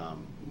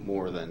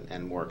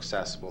more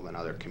accessible than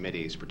other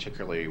committees,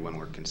 particularly when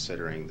we're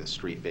considering the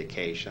street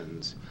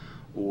vacations,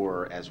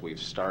 or as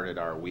we've started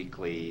our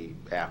weekly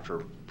after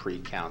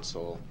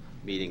pre-council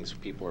meetings,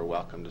 people are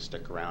welcome to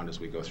stick around as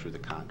we go through the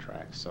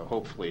contracts. So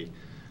hopefully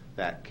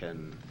that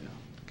could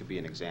be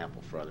an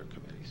example for other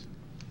committees.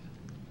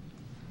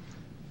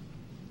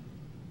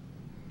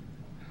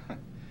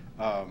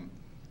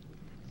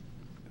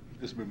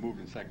 It's been moved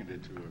and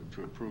seconded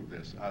to approve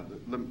this.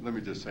 Let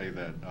me just say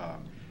that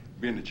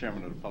being the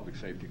chairman of the Public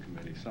Safety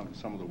Committee,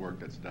 some of the work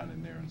that's done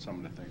in there and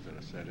some of the things that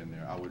are said in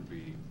there,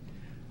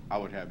 I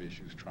would have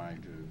issues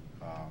trying to.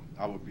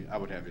 I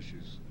would have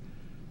issues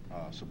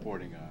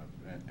supporting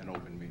an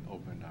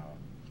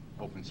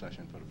open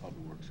session for the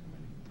Public Works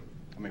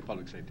Committee.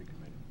 Public Safety Committee.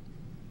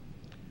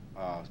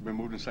 It's been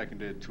moved and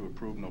seconded to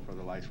approve. No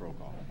further lights. Roll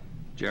call.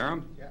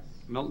 Jerem? Yes.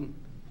 Milton?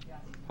 Yes.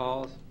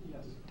 Pauls?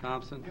 Yes.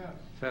 Thompson? Yes.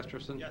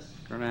 Festerson? Yes.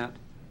 Gurnett?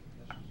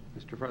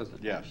 Mr.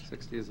 President? Yes.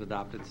 60 is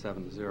adopted,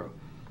 7-0.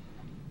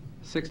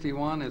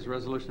 61 is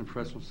resolution of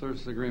professional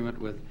services agreement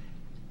with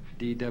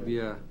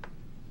D.W.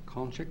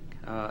 Konchik,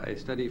 a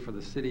study for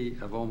the City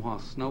of Omaha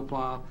snow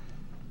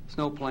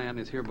plan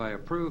is hereby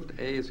approved.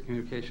 A is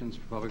communications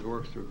for Public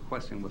Works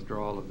requesting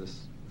withdrawal of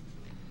this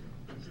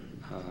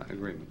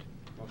agreement.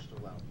 Motion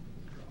to allow.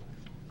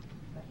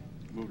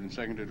 Moved and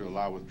seconded to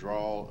allow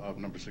withdrawal of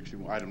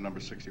item number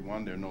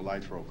 61. There are no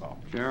lights. Roll call.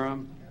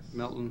 Jerem?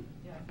 Milton?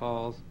 Yes.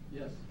 Pauls?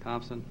 Yes.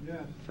 Thompson?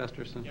 Yes.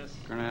 Festerson? Yes.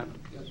 Gurnett?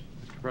 Yes.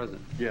 Mr.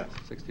 President? Yes.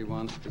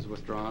 61 is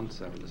withdrawn,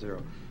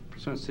 7-0.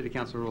 Pursuant to City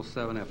Council Rule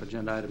 7F,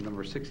 agenda item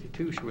number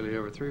 62 shall be laid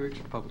over 3 weeks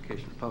for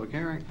publication of public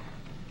hearing.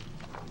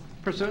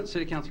 Pursuant to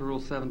City Council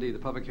Rule 7D, the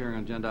public hearing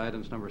on agenda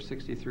items number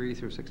 63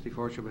 through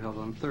 64 shall be held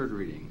on third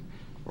reading.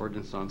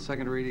 Ordinance on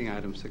second reading,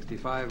 item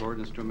 65,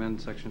 ordinance to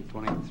amend section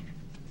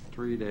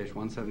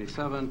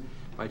 23-177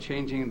 by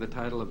changing the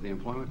title of the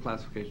employment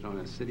classification known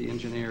as City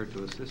Engineer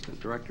to Assistant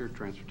Director,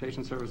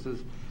 Transportation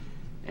Services,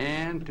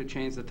 and to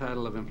change the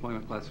title of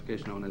employment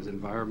classification known as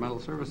Environmental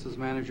Services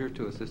Manager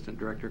to Assistant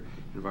Director,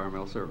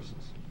 Environmental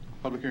Services.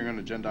 Public hearing on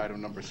agenda item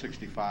number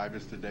 65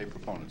 is today.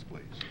 Proponents,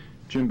 please.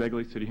 Jim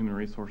Begley, City Human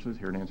Resources,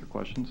 here to answer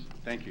questions.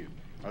 Thank you.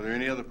 Are there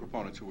any other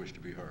proponents who wish to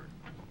be heard?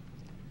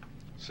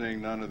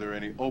 Seeing none, are there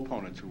any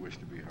opponents who wish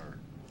to be heard?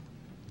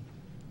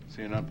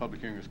 Seeing none,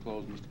 public hearing is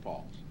closed. Mr.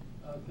 Pauls.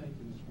 Thank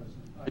you, Mr.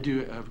 President. I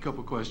do have a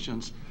couple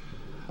questions.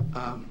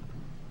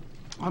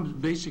 I'm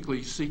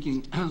basically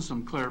seeking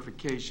some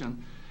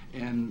clarification,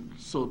 and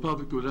so the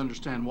public would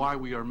understand why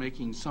we are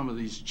making some of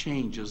these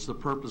changes, the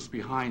purpose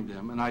behind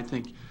them, and I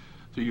think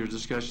through your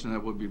discussion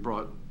that would be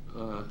brought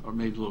or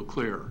made a little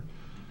clearer.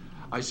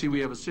 I see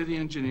we have a city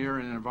engineer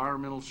and an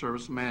environmental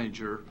service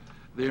manager.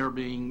 They are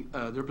being,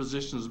 their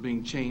positions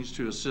being changed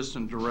to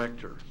assistant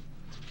director.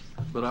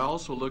 But I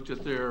also looked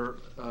at their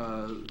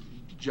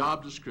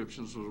job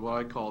descriptions, was what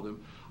I call them.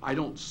 I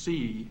don't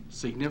see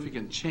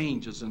significant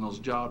changes in those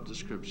job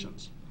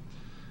descriptions.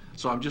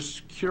 So I'm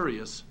just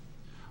curious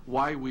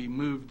why we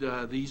moved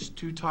these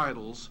two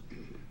titles,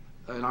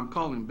 and I'm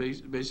calling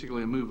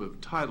basically a move of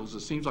titles.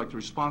 It seems like the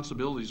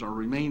responsibilities are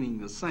remaining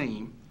the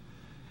same.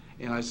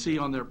 And I see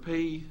on their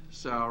pay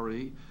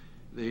salary,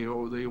 they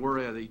were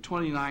at a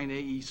 29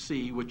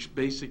 AEC, which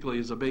basically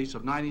is a base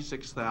of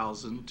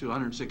 96,000 to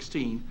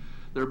 116.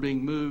 They're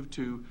being moved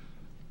to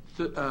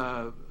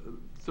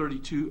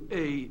 32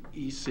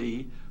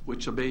 AEC,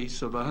 which a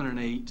base of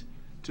 108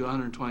 to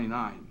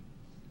 129.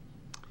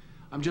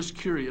 I'm just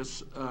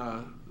curious,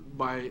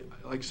 like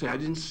I say, I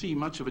didn't see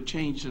much of a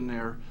change in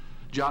their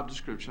job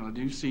description. I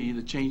do see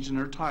the change in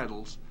their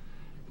titles,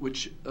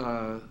 which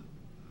the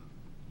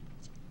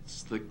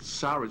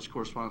salaries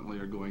correspondingly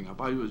are going up.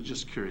 I was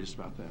just curious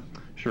about that.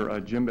 Sure.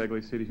 Jim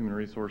Begley, City Human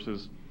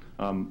Resources.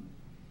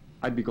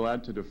 I'd be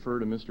glad to defer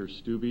to Mr.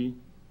 Stubbe.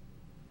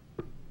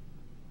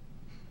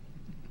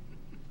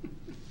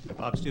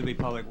 Bob Stubbe,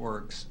 Public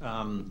Works.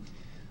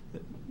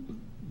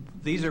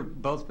 These are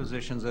both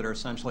positions that are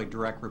essentially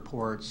direct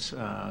reports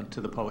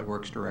to the Public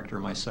Works Director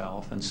and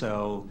myself. And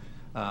so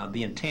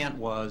the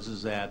intent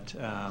is that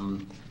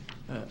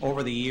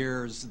over the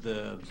years,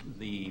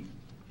 the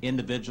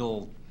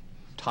individual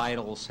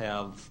titles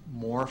have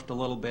morphed a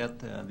little bit.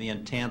 The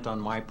intent on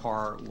my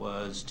part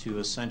was to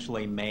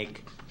essentially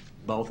make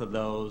both of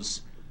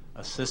those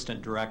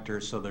assistant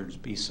directors so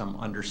there'd be some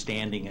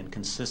understanding and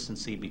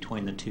consistency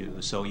between the two.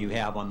 So you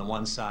have on the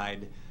one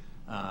side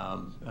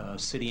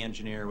city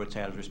engineer, which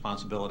has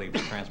responsibility for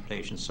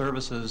transportation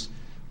services.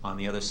 On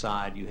the other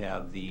side, you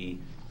have the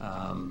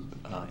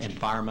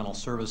environmental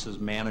services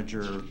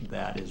manager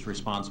that is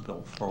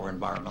responsible for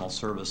environmental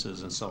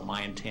services. And so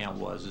my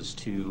intent is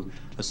to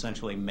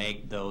essentially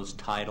make those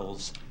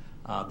titles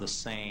the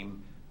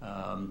same.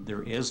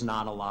 There is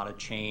not a lot of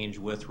change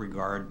with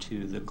regard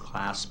to the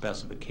class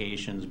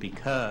specifications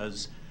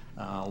because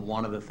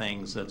one of the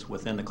things that's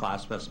within the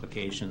class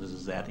specifications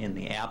is that in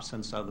the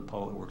absence of the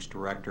Public Works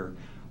Director,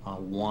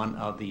 one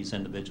of these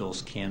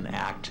individuals can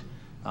act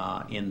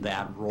in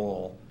that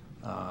role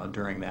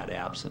during that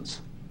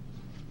absence.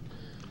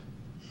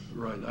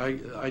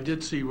 Right. I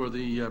did see where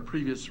the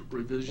previous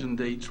revision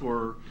dates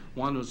were.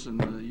 One was in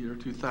the year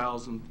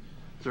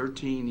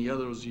 2013, the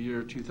other was the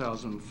year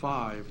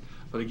 2005.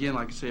 But again,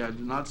 like I say, I've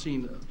not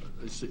seen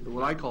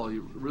what I call a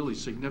really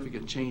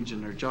significant change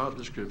in their job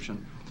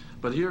description.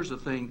 But here's the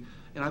thing,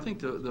 and I think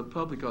the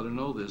public ought to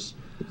know this.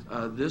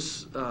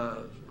 This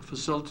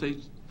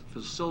facilitates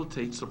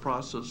the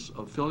process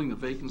of filling the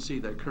vacancy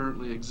that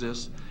currently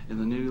exists in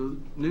the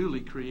newly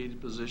created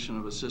position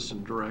of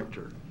Assistant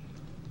Director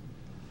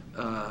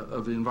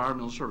of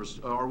Environmental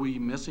Service. Are we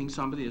missing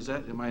somebody?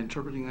 Am I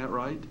interpreting that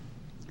right?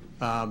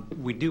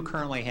 We do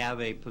currently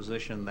have a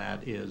position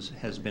that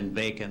has been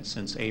vacant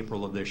since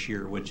April of this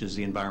year, which is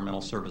the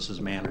Environmental Services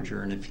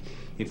Manager. And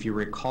if you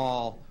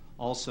recall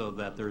also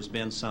that there's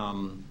been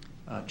some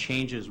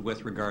changes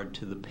with regard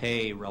to the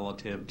pay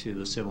relative to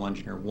the Civil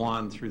Engineer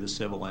 1 through the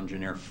Civil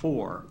Engineer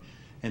 4.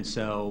 And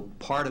so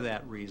part of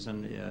that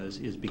reason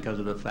is because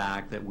of the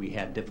fact that we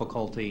had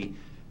difficulty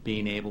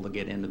being able to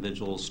get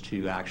individuals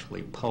to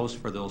actually post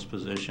for those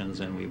positions,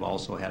 and we've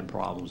also had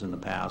problems in the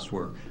past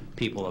where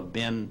people have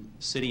been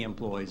city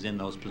employees in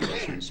those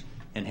positions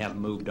and have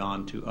moved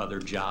on to other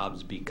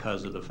jobs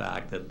because of the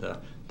fact that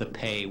the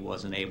pay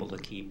wasn't able to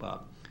keep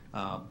up.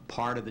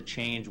 Part of the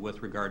change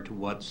with regard to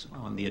what's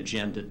on the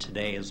agenda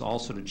today is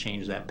also to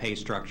change that pay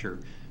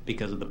structure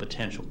because of the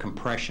potential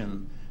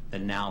compression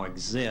that now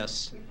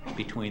exists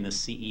between the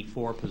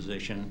CE4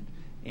 position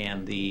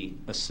and the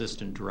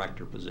Assistant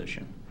Director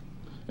position.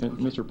 And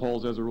Mr.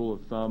 Pauls, as a rule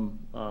of thumb,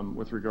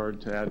 with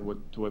regard to add to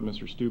what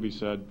Mr. Stubbe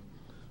said,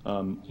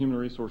 Human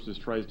Resources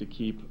tries to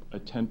keep a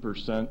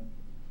 10%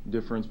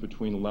 difference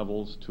between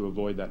levels to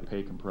avoid that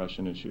pay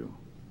compression issue.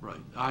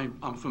 Right.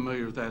 I'm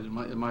familiar with that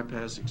in my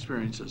past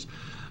experiences.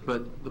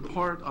 But the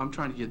part I'm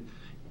trying to get,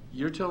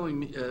 you're telling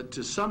me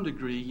to some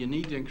degree you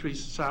need to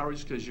increase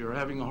salaries because you're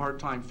having a hard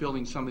time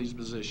filling some of these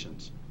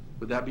positions.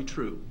 Would that be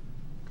true?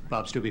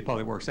 Bob Stubbe,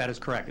 Public Works, that is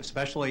correct,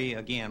 especially,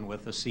 again,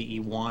 with the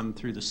CE1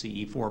 through the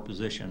CE4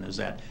 position, is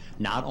that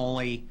not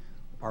only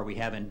are we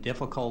having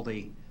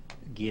difficulty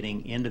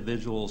getting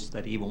individuals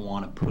that even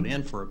want to put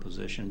in for a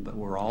position, but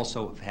we're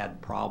also have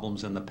had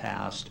problems in the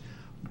past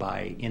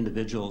by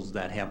individuals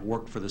that have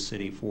worked for the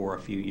city for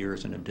a few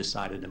years and have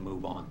decided to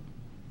move on.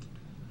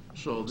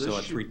 So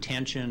it's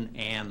retention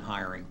and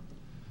hiring.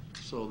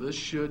 So this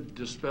should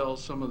dispel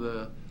some of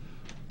the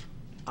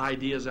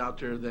ideas out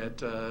there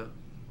that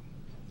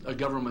a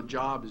government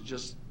job is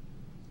just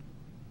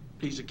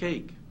a piece of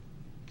cake.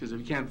 Because if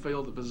you can't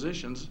fill the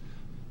positions,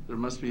 there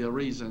must be a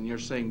reason. You're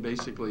saying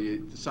basically,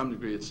 to some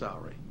degree, it's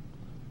salary.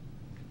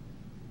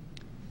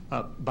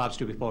 Bob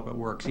Stubbe, Public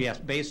Works. Yes,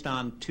 based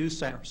on two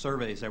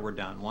surveys that were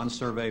done. One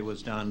survey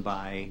was done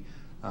by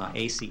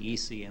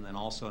ACEC, and then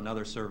also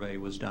another survey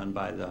was done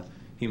by the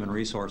Human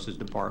Resources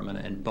Department,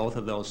 and both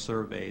of those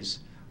surveys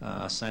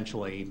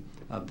essentially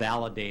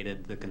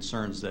validated the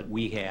concerns that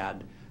we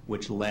had,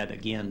 which led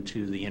again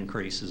to the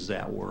increases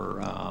that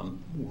were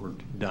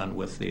done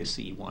with the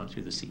CE1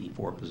 through the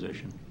CE4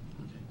 position.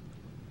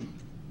 Okay.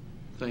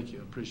 Thank you.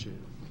 I appreciate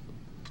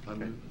it.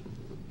 Okay.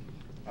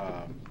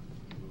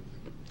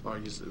 Or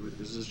is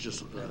this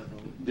just?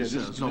 This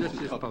is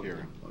public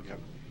hearing. Okay.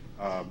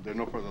 There are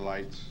no further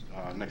lights.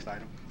 Next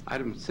item.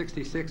 Item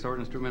 66,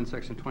 ordinance to amend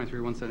section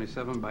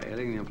 23-177 by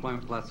adding the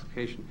employment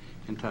classification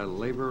entitled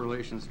Labor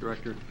Relations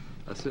Director,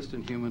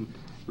 Assistant Human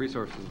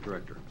Resources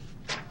Director.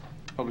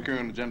 Public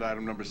hearing on agenda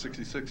item number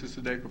 66 is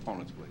today.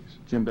 Proponents, please.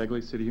 Jim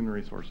Begley, City Human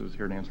Resources,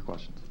 here to answer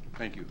questions.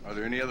 Thank you. Are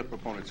there any other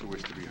proponents who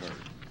wish to be heard?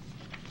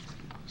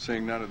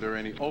 Seeing none, are there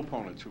any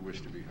opponents who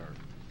wish to be heard?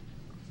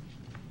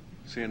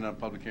 Seeing none,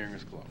 public hearing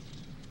is closed.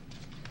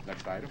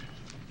 Next item.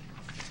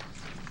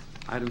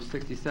 Item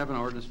 67,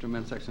 ordinance to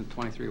amend section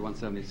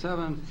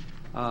 23-177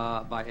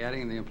 by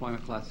adding the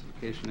employment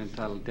classification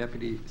entitled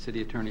Deputy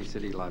City Attorney,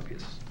 City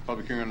Lobbyist.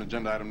 Public hearing on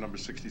agenda item number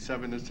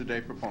 67 is today.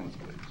 Proponents,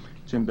 please.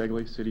 Jim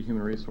Begley, City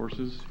Human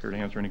Resources, here to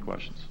answer any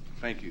questions.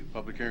 Thank you.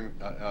 Public hearing,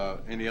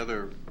 any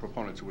other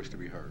proponents who wish to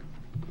be heard?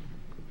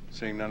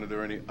 Seeing none, are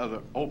there any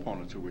other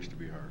opponents who wish to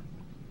be heard?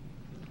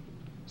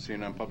 Seeing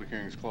none, public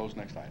hearing is closed.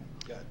 Next item.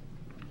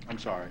 I'm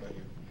sorry.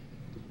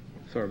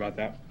 Sorry about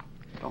that.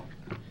 Oh.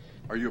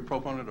 Are you a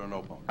proponent or no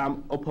opponent?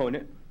 I'm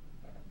opponent.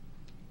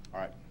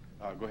 All right.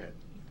 Go ahead.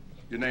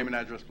 Your name and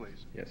address,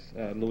 please. Yes,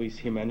 Luis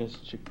Jimenez,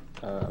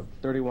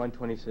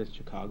 3126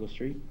 Chicago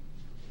Street.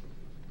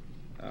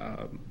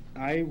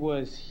 I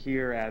was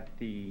here at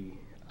the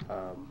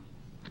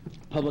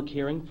public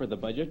hearing for the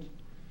budget,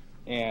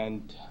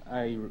 and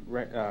I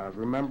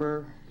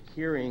remember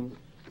hearing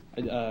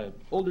an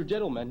older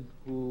gentleman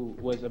who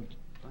was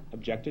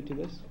objected to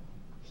this.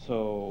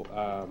 So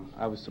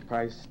I was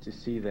surprised to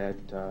see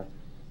that,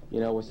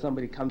 when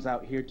somebody comes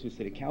out here to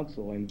City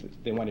Council and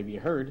they want to be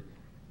heard,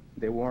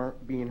 they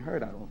weren't being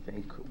heard, I don't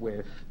think,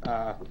 with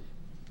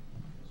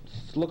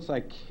looks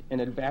like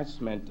an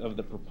advancement of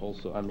the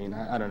proposal. I mean,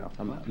 I don't know,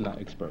 I'm not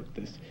expert at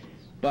this.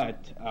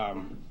 But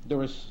there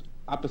was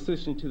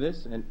opposition to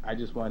this, and I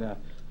just want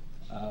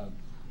to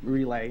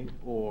relay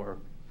or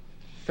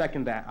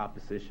second that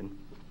opposition.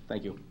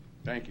 Thank you.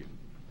 Thank you.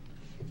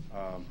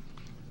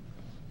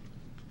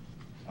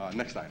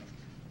 Next item.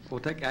 We'll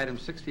take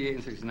items 68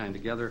 and 69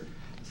 together.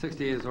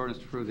 68 is ordinance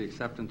to approve the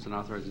acceptance and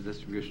authorize the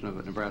distribution of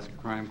a Nebraska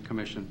Crime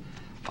Commission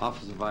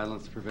Office of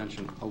Violence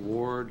Prevention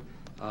Award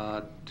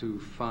to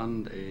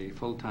fund a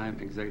full-time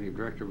executive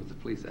director with the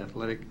police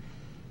athletic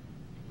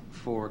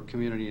for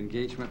community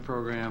engagement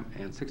program.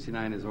 And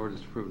 69 is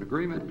ordinance to approve an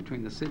agreement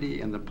between the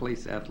city and the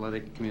police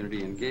athletic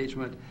community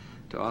engagement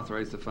to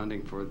authorize the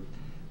funding for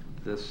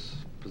this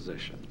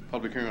position.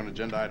 Public hearing on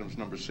agenda items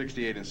number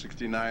 68 and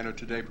 69 are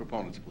today.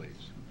 Proponents,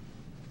 please.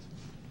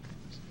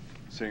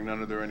 Seeing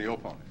none, are there any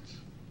opponents?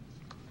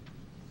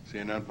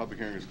 Seeing none, public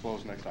hearing is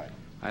closed. Next item.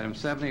 Item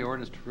 70,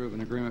 ordinance to approve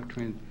an agreement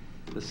between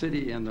the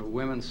city and the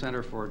Women's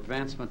Center for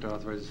Advancement to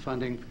authorize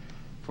funding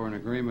for an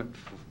agreement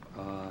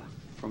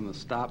from the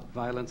Stop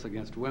Violence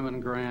Against Women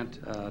grant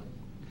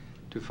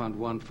to fund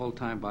one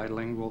full-time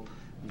bilingual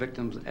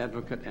victims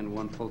advocate and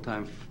one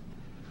full-time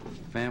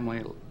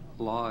family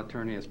law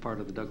attorney as part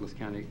of the Douglas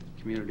County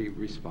Community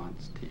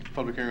Response Team.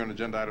 Public hearing on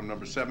agenda item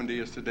number 70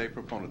 is today.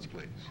 Proponents,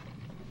 please.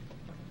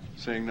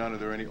 Seeing none, are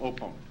there any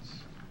opponents?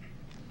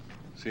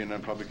 Seeing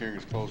none, public hearing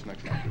is closed.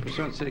 Next item.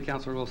 Pursuant to City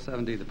Council Rule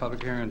 70, the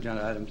public hearing on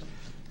agenda items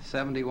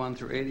 71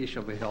 through 80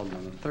 shall be held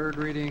on the third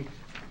reading.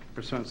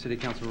 Pursuant to City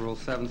Council Rule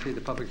 70,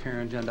 the public hearing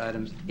on agenda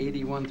items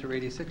 81 through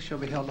 86 shall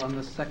be held on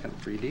the second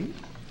reading.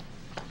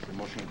 The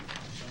motion.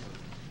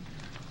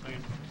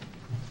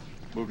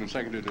 Moved and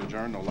seconded to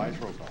adjourn. No lights.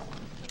 Roll call.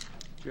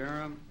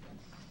 Jerem.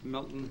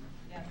 Milton.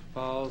 Yes.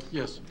 Pauls.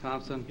 Yes.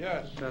 Thompson.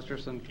 Yes.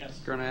 Festerson. Yes.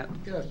 Gurnett.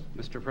 Yes.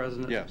 Mr.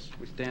 President. Yes.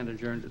 We stand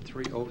adjourned at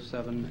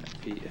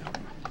 3:07 p.m.